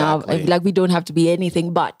identity and our, like we don't have to be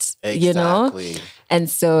anything but, you know? And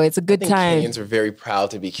so it's a good time. Kenyans are very proud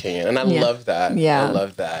to be Kenyan and I love that. Yeah. I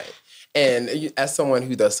love that. And as someone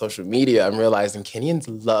who does social media, I'm realizing Kenyans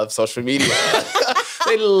love social media.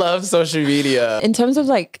 They love social media. In terms of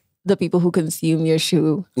like the people who consume your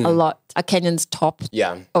shoe, a lot are Kenyans top.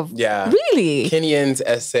 Yeah. Really? Kenyans,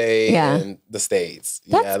 SA, and the States.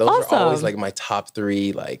 That's those awesome. are always like my top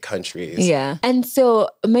 3 like countries. Yeah. And so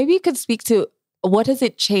maybe you could speak to what has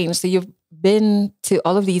it changed? So you've been to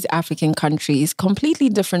all of these African countries, completely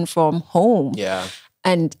different from home. Yeah.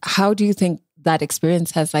 And how do you think that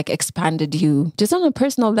experience has like expanded you just on a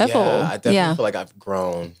personal level? Yeah, I definitely feel like I've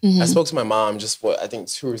grown. I spoke to my mom just I think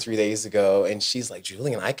 2 or 3 days ago, and she's like,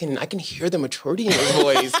 Julian, I can hear the maturity in your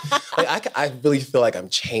voice. Like I really feel like I'm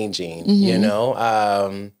changing, you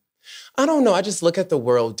know? I don't know. I just look at the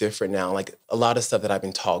world different now. Like a lot of stuff that I've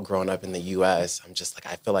been taught growing up in the US, I'm just like,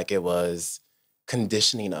 I feel like it was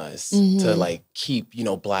conditioning us to like keep,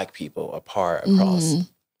 Black people apart across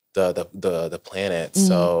the planet.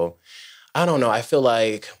 So I don't know. I feel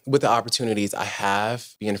like with the opportunities I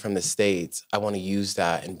have being from the States, I want to use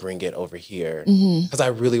that and bring it over here. Because I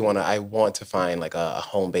want to find like a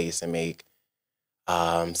home base and make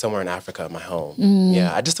somewhere in Africa my home.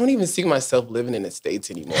 Yeah, I just don't even see myself living in the States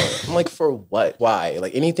anymore. I'm like, for what? Why?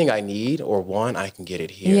 Like anything I need or want, I can get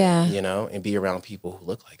it here, and be around people who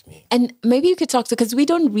look like me. And maybe you could talk to, because we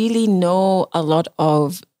don't really know a lot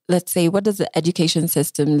of, let's say, what does the education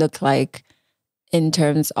system look like in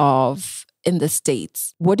terms of in the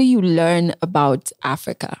States? What do you learn about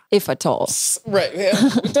Africa, if at all? Right. Yeah.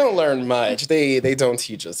 We don't learn much. They don't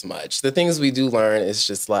teach us much. The things we do learn is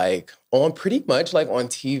just like on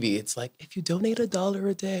TV. It's like, if you donate $1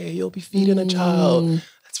 a day, you'll be feeding a child.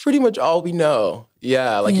 That's pretty much all we know.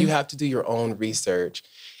 Yeah. Like you have to do your own research.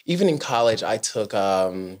 Even in college, I took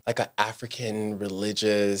like an African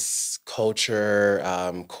religious culture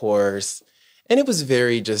course. And it was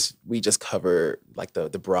we just covered like the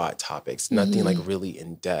broad topics, nothing like really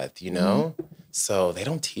in depth, So they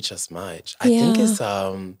don't teach us much. I think it's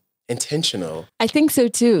intentional. I think so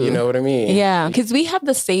too. You know what I mean? Yeah, because we have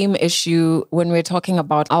the same issue when we're talking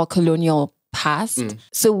about our colonial past.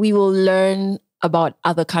 So we will learn about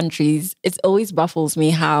other countries. It always baffles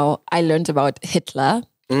me how I learned about Hitler.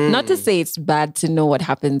 Not to say it's bad to know what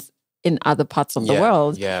happens in other parts of the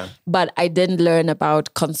world. Yeah. But I didn't learn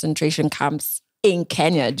about concentration camps in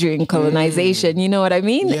Kenya during colonization. You know what I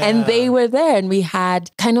mean? Yeah. And they were there, and we had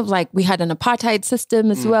an apartheid system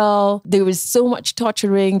as well. There was so much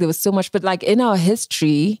torturing. There was so much, but like in our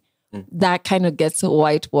history, that kind of gets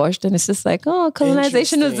whitewashed. And it's just like, oh,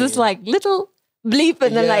 colonization was this like little bleep,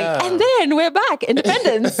 and then and then we're back,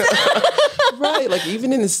 independence. Right, like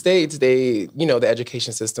even in the States, the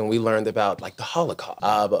education system, we learned about like the Holocaust,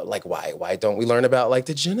 but like why don't we learn about like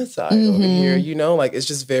the genocide over here? Like it's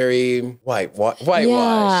just very whitewashed.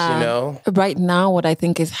 Right now, what I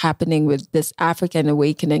think is happening with this African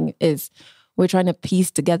awakening is we're trying to piece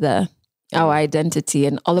together our identity,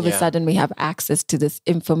 and all of a sudden we have access to this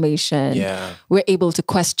information. Yeah. We're able to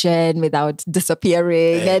question without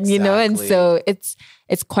disappearing. Exactly. And so it's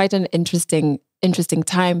quite an interesting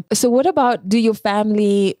time. So what about, do your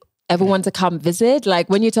family ever want to come visit? Like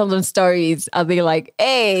when you tell them stories, are they like,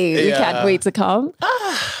 hey, we can't wait to come?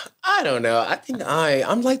 I don't know. I think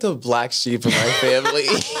I'm like the black sheep of my family.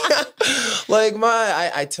 Like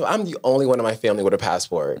I'm the only one in my family with a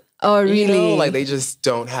passport. Oh, really? Like they just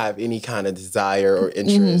don't have any kind of desire or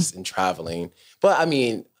interest in traveling. But I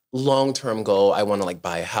mean, long-term goal, I want to like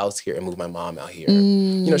buy a house here and move my mom out here.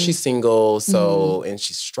 She's single, and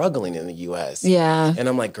she's struggling in the US. Yeah. And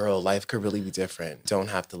I'm like, girl, life could really be different. Don't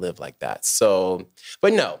have to live like that. So,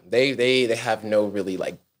 but no, they have no really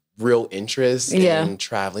like real interest in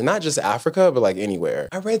traveling, not just Africa, but like anywhere.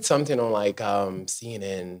 I read something on like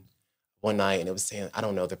CNN one night, and it was saying, I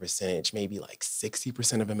don't know the percentage, maybe like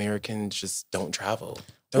 60% of Americans just don't travel.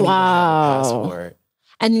 Don't even have a passport.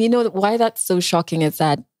 And you know why that's so shocking is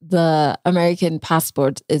that the American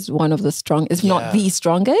passport is one of the strongest, if not the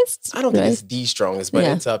strongest. I don't think it's the strongest, but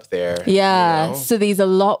it's up there. Yeah. So there's a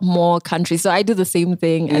lot more countries. So I do the same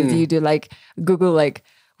thing as you do, like Google, like,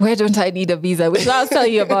 where don't I need a visa? Which I was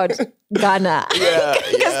telling you about Ghana.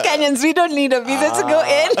 Because Kenyans, we don't need a visa to go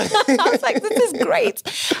in. I was like, this is great.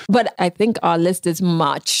 But I think our list is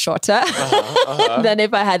much shorter than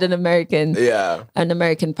if I had an American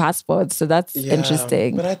passport. So that's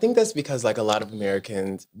interesting. But I think that's because like a lot of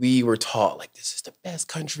Americans, we were taught like this is the best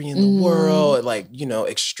country in the world, like,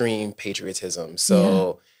 extreme patriotism.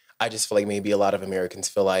 So I just feel like maybe a lot of Americans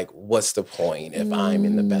feel like, what's the point if I'm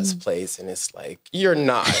in the best place? And it's like, you're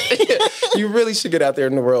not. You really should get out there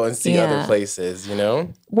in the world and see other places,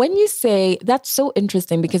 When you say, that's so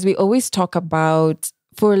interesting because we always talk about,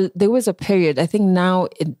 there was a period, I think now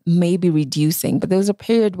it may be reducing, but there was a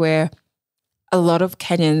period where a lot of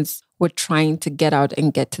Kenyans were trying to get out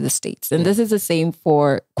and get to the States. And this is the same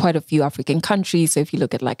for quite a few African countries. So if you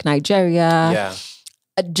look at like Nigeria,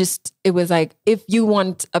 it was like, if you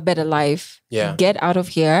want a better life, get out of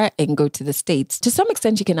here and go to the States. To some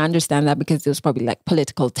extent, you can understand that because there was probably like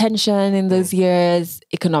political tension in those years.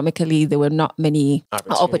 Economically, there were not many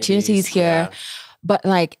opportunities here. But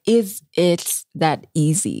like, is it that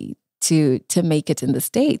easy to make it in the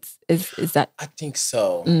States? Is that? I think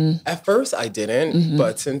so. At first I didn't,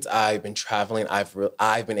 but since I've been traveling,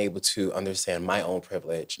 I've been able to understand my own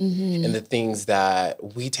privilege and the things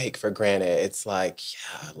that we take for granted. It's like,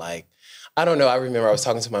 I don't know. I remember I was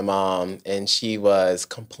talking to my mom and she was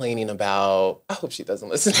complaining about, I hope she doesn't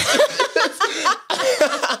listen to this.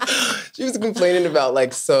 She was complaining about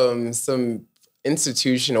like some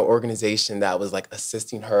institution or organization that was like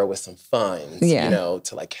assisting her with some funds, you know,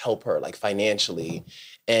 to like help her like financially.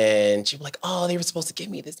 And she was like, oh, they were supposed to give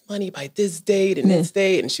me this money by this date and this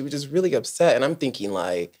date. And she was just really upset. And I'm thinking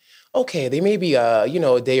like, okay, they may be, you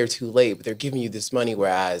know, a day or two late, but they're giving you this money.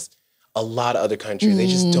 Whereas a lot of other countries, they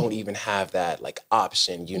just don't even have that like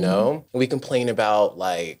option, you know? And we complain about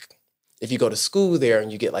like, if you go to school there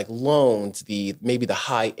and you get like loans, maybe the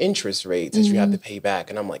high interest rates that you have to pay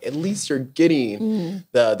back. And I'm like, at least you're getting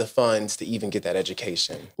the funds to even get that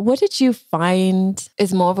education. What did you find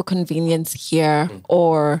is more of a convenience here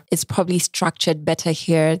or it's probably structured better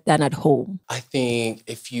here than at home? I think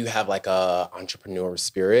if you have like a entrepreneur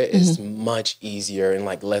spirit, it's much easier and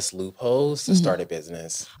like less loopholes to start a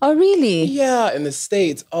business. Oh, really? Yeah, in the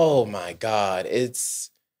States, oh my God, it's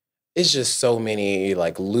just so many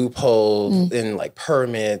like loopholes and like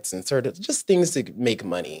permits and sort of just things to make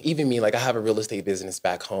money. Even me, like I have a real estate business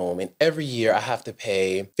back home and every year I have to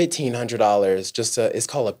pay $1,500 just it's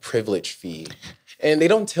called a privilege fee. And they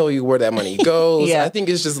don't tell you where that money goes. I think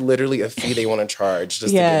it's just literally a fee they want to charge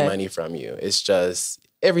just to get money from you. It's just,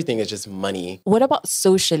 everything is just money. What about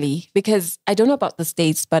socially? Because I don't know about the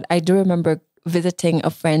States, but I do remember visiting a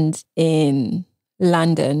friend in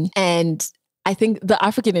London and I think the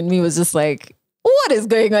African in me was just like, what is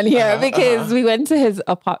going on here? Because we went to his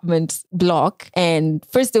apartment block and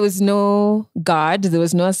first there was no guard, there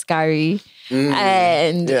was no askari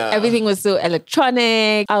and everything was so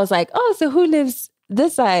electronic. I was like, oh, so who lives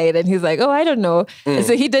this side? And he's like, oh, I don't know. And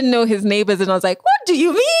so he didn't know his neighbors and I was like, what do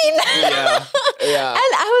you mean? And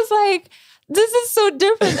I was like, this is so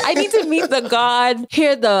different. I need to meet the guard,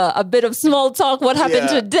 hear a bit of small talk. What happened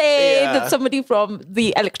today? Did somebody from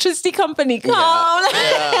the electricity company come?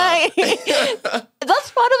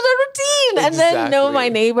 That's part of the routine. And then know my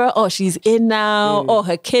neighbor. Oh, she's in now. Oh,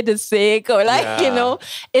 her kid is sick. Or like, you know,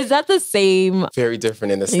 is that the same? Very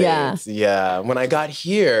different in the States. Yeah. When I got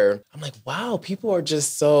here, I'm like, wow, people are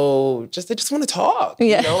just so, they just want to talk.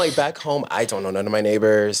 You know, like back home, I don't know none of my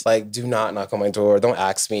neighbors. Like, do not knock on my door. Don't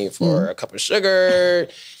ask me for a cup of sugar.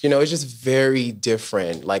 You know, it's just very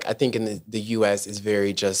different. Like, I think in the US is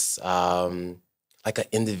very just like an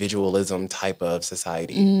individualism type of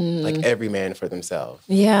society. Like every man for themselves.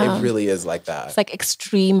 Yeah. It really is like that. It's like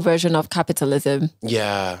extreme version of capitalism.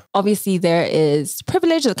 Yeah. Obviously, there is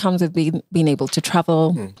privilege that comes with being able to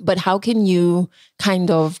travel. But how can you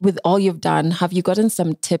kind of, with all you've done, have you gotten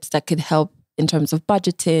some tips that could help in terms of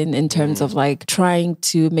budgeting, in terms of like trying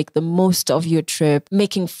to make the most of your trip,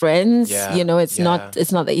 making friends? You know, it's not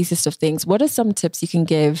the easiest of things. What are some tips you can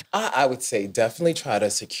give? I would say definitely try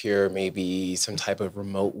to secure maybe some type of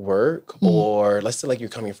remote work, or let's say like you're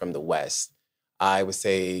coming from the West. I would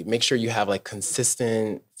say make sure you have like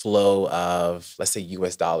consistent flow of, let's say,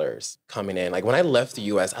 US dollars coming in. Like when I left the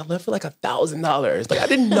US, I left for like $1,000. Like I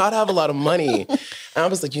did not have a lot of money. And I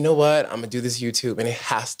was like, you know what? I'm gonna do this YouTube and it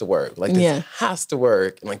has to work. Like this has to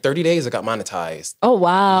work. In like 30 days, I got monetized. Oh,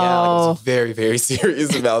 wow. Yeah, like I was very, very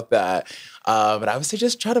serious about that. But I would say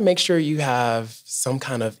just try to make sure you have some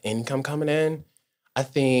kind of income coming in. I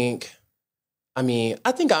think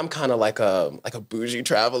I'm kind of like a bougie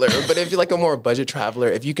traveler, but if you're like a more budget traveler,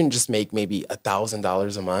 if you can just make maybe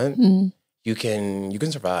 $1,000 a month, you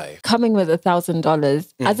can survive. Coming with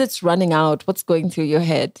 $1,000, as it's running out, what's going through your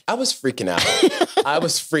head? I was freaking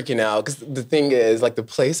out. Because the thing is, like the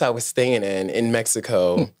place I was staying in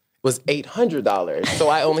Mexico was $800. So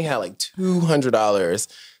I only had like $200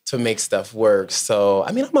 to make stuff work. So,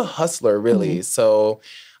 I mean, I'm a hustler really. So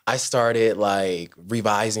I started like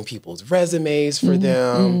revising people's resumes for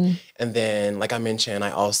them. And then, like I mentioned, I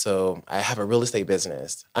have a real estate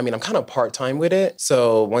business. I mean, I'm kind of part-time with it.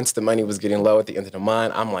 So once the money was getting low at the end of the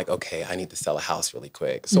month, I'm like, okay, I need to sell a house really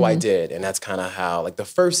quick. So I did. And that's kind of how, like the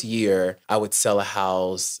first year, I would sell a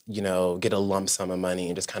house, you know, get a lump sum of money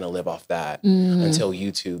and just kind of live off that until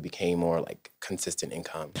YouTube became more like consistent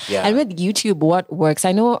income. Yeah. And with YouTube, what works?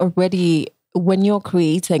 I know already when you're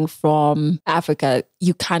creating from Africa,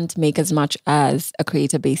 you can't make as much as a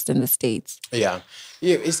creator based in the States. Yeah,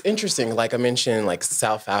 it's interesting. Like I mentioned, like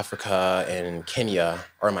South Africa and Kenya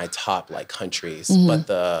are my top like countries, but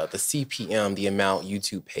the CPM, the amount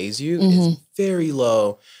YouTube pays you, is very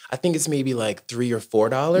low. I think it's maybe like $3 or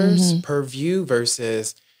 $4 per view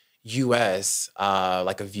versus, US,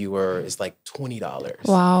 like a viewer is like $20.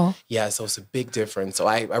 Wow. Yeah, so it's a big difference. So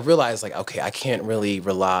I realized like, okay, I can't really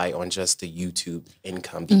rely on just the YouTube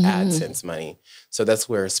income, the AdSense money. So that's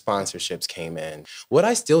where sponsorships came in. What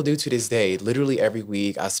I still do to this day, literally every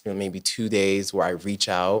week, I spend maybe 2 days where I reach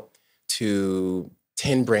out to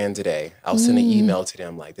 10 brands a day. I'll send an email to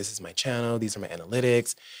them like, this is my channel, these are my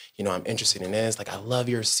analytics. You know, I'm interested in this. Like, I love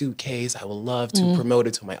your suitcase. I would love to promote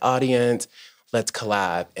it to my audience. Let's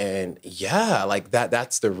collab. And yeah, like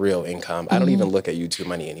that's the real income. I don't even look at YouTube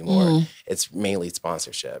money anymore. It's mainly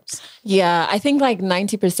sponsorships. Yeah, I think like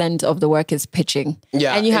 90% of the work is pitching.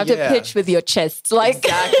 Yeah. And you have to pitch with your chest. Like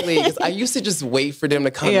exactly. 'Cause I used to just wait for them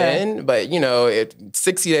to come in, but you know,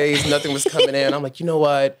 60 days, nothing was coming in. I'm like, you know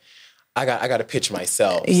what? I got to pitch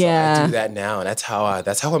myself. So I do that now, and that's how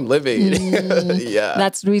I'm living. Yeah,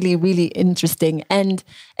 that's really, really interesting. And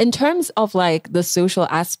in terms of like the social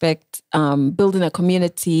aspect, building a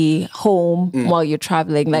community, home while you're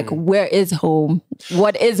traveling, like where is home?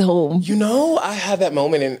 What is home? You know, I had that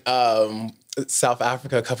moment in South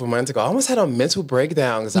Africa a couple months ago. I almost had a mental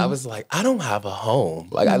breakdown because I was like, I don't have a home.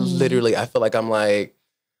 Like I feel like I'm like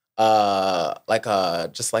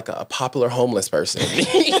just like a popular homeless person.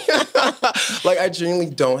 Like I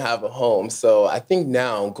genuinely don't have a home. So I think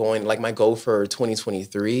now my goal for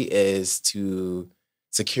 2023 is to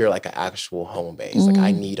secure like an actual home base. Like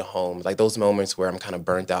I need a home. Like those moments where I'm kind of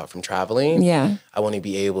burnt out from traveling. Yeah. I want to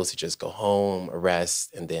be able to just go home,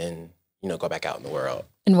 rest, and then, you know, go back out in the world.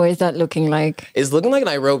 And where is that looking like? It's looking like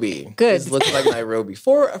Nairobi. Good. It's looking like Nairobi.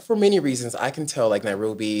 For many reasons, I can tell like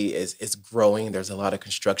Nairobi is growing. There's a lot of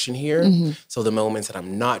construction here. So the moments that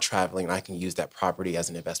I'm not traveling, I can use that property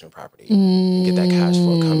as an investment property. Get that cash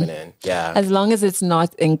flow coming in. Yeah. As long as it's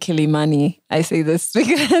not in Kilimani. I say this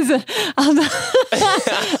because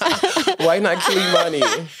why not Kilimani?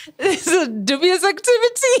 It's a dubious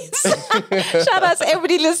activities. Shout out to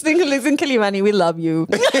everybody listening who lives in Kilimani. We love you.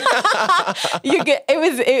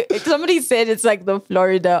 Somebody said it's like the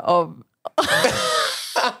Florida of.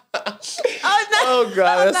 Oh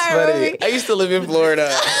God, that's funny. I used to live in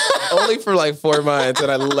Florida only for like 4 months,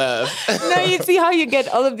 and I left. No, you see how you get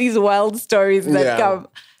all of these wild stories that come.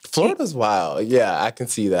 Florida's wild. Yeah, I can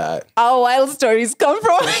see that. Our wild stories come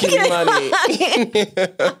from money.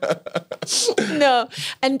 No.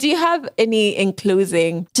 And do you have any, in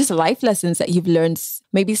closing, just life lessons that you've learned,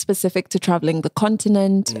 maybe specific to traveling the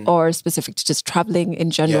continent or specific to just traveling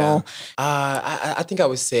in general? Yeah. I think I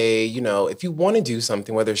would say, you know, if you want to do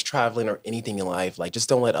something, whether it's traveling or anything in life, like just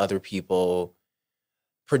don't let other people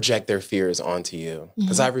project their fears onto you.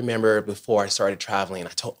 Because I remember before I started traveling, I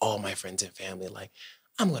told all my friends and family, like,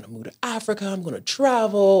 I'm going to move to Africa. I'm going to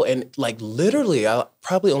travel. And like literally, I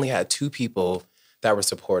probably only had 2 people that were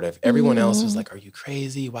supportive. Everyone else was like, are you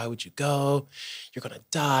crazy? Why would you go? You're going to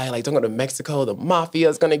die. Like, don't go to Mexico. The mafia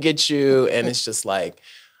is going to get you. And it's just like,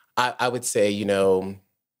 I would say, you know,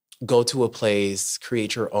 go to a place,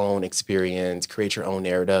 create your own experience, create your own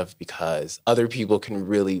narrative, because other people can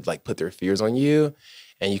really like put their fears on you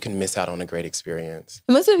and you can miss out on a great experience.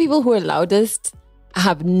 Most of the people who are loudest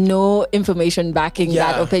have no information backing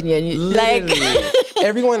that opinion. Like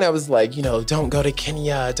everyone that was like, you know, don't go to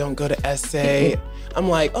Kenya, don't go to SA. I'm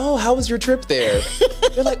like, oh, how was your trip there?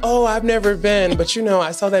 They're like, oh, I've never been, but you know,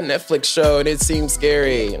 I saw that Netflix show and it seemed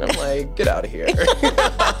scary. And I'm like, get out of here.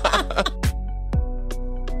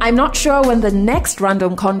 I'm not sure when the next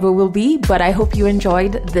random convo will be, but I hope you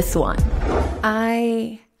enjoyed this one.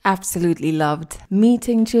 I absolutely loved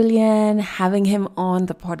meeting Julian, having him on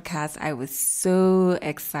the podcast. I was so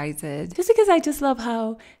excited just because I just love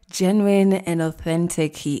how genuine and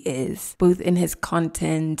authentic he is, both in his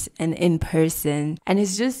content and in person. And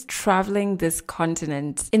he's just traveling this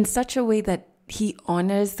continent in such a way that he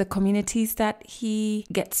honors the communities that he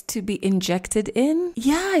gets to be injected in.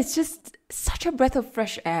 Yeah, it's just such a breath of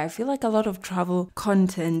fresh air. I feel like a lot of travel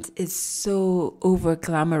content is so over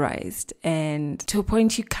glamorized and to a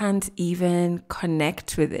point you can't even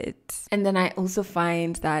connect with it. And then I also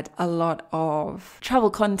find that a lot of travel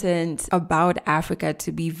content about Africa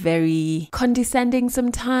to be very condescending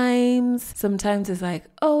sometimes. Sometimes it's like,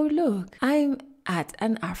 oh, look, I'm at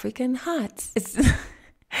an African hut. It's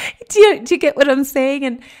do you get what I'm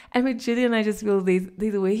saying? And with Julian, I just feel the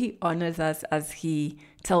way he honors us as he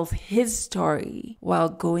tells his story while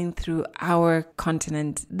going through our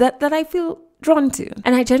continent, that I feel drawn to.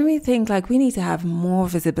 And I genuinely think like we need to have more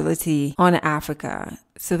visibility on Africa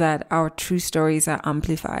so that our true stories are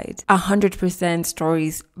amplified. 100%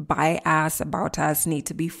 stories by us, about us, need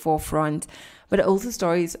to be forefront, but also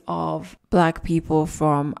stories of Black people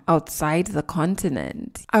from outside the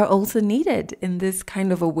continent are also needed in this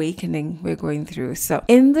kind of awakening we're going through. So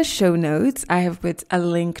in the show notes, I have put a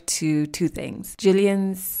link to two things.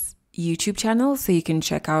 Jillian's YouTube channel, so you can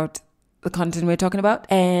check out the content we're talking about,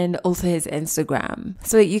 and also his Instagram,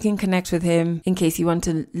 so that you can connect with him in case you want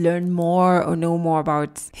to learn more or know more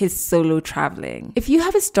about his solo traveling. If you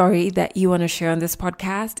have a story that you want to share on this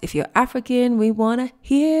podcast, if you're African, we want to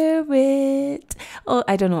hear it. Oh,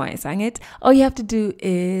 I don't know why I sang it. All you have to do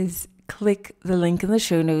is click the link in the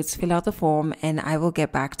show notes, fill out the form, and I will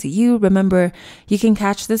get back to you. Remember, you can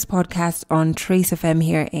catch this podcast on Trace FM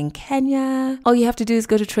here in Kenya. All you have to do is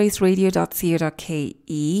go to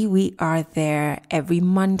traceradio.co.ke. We are there every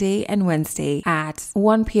Monday and Wednesday at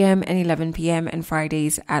 1 p.m. and 11 p.m. and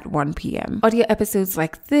Fridays at 1 p.m. Audio episodes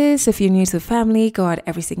like this, if you're new to the family, go out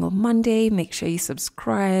every single Monday. Make sure you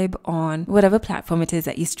subscribe on whatever platform it is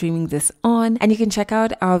that you're streaming this on. And you can check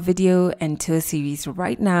out our video and tour series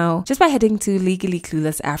right now just by heading to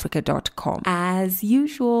legallycluelessafrica.com. As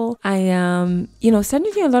usual, I am,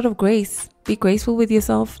 sending you a lot of grace. Be graceful with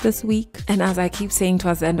yourself this week. And as I keep saying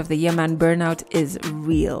towards the end of the year, man, burnout is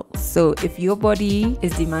real. So if your body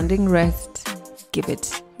is demanding rest, give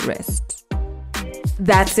it rest.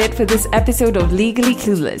 That's it for this episode of Legally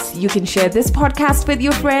Clueless. You can share this podcast with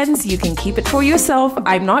your friends. You can keep it for yourself.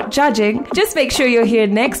 I'm not judging. Just make sure you're here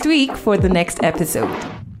next week for the next episode.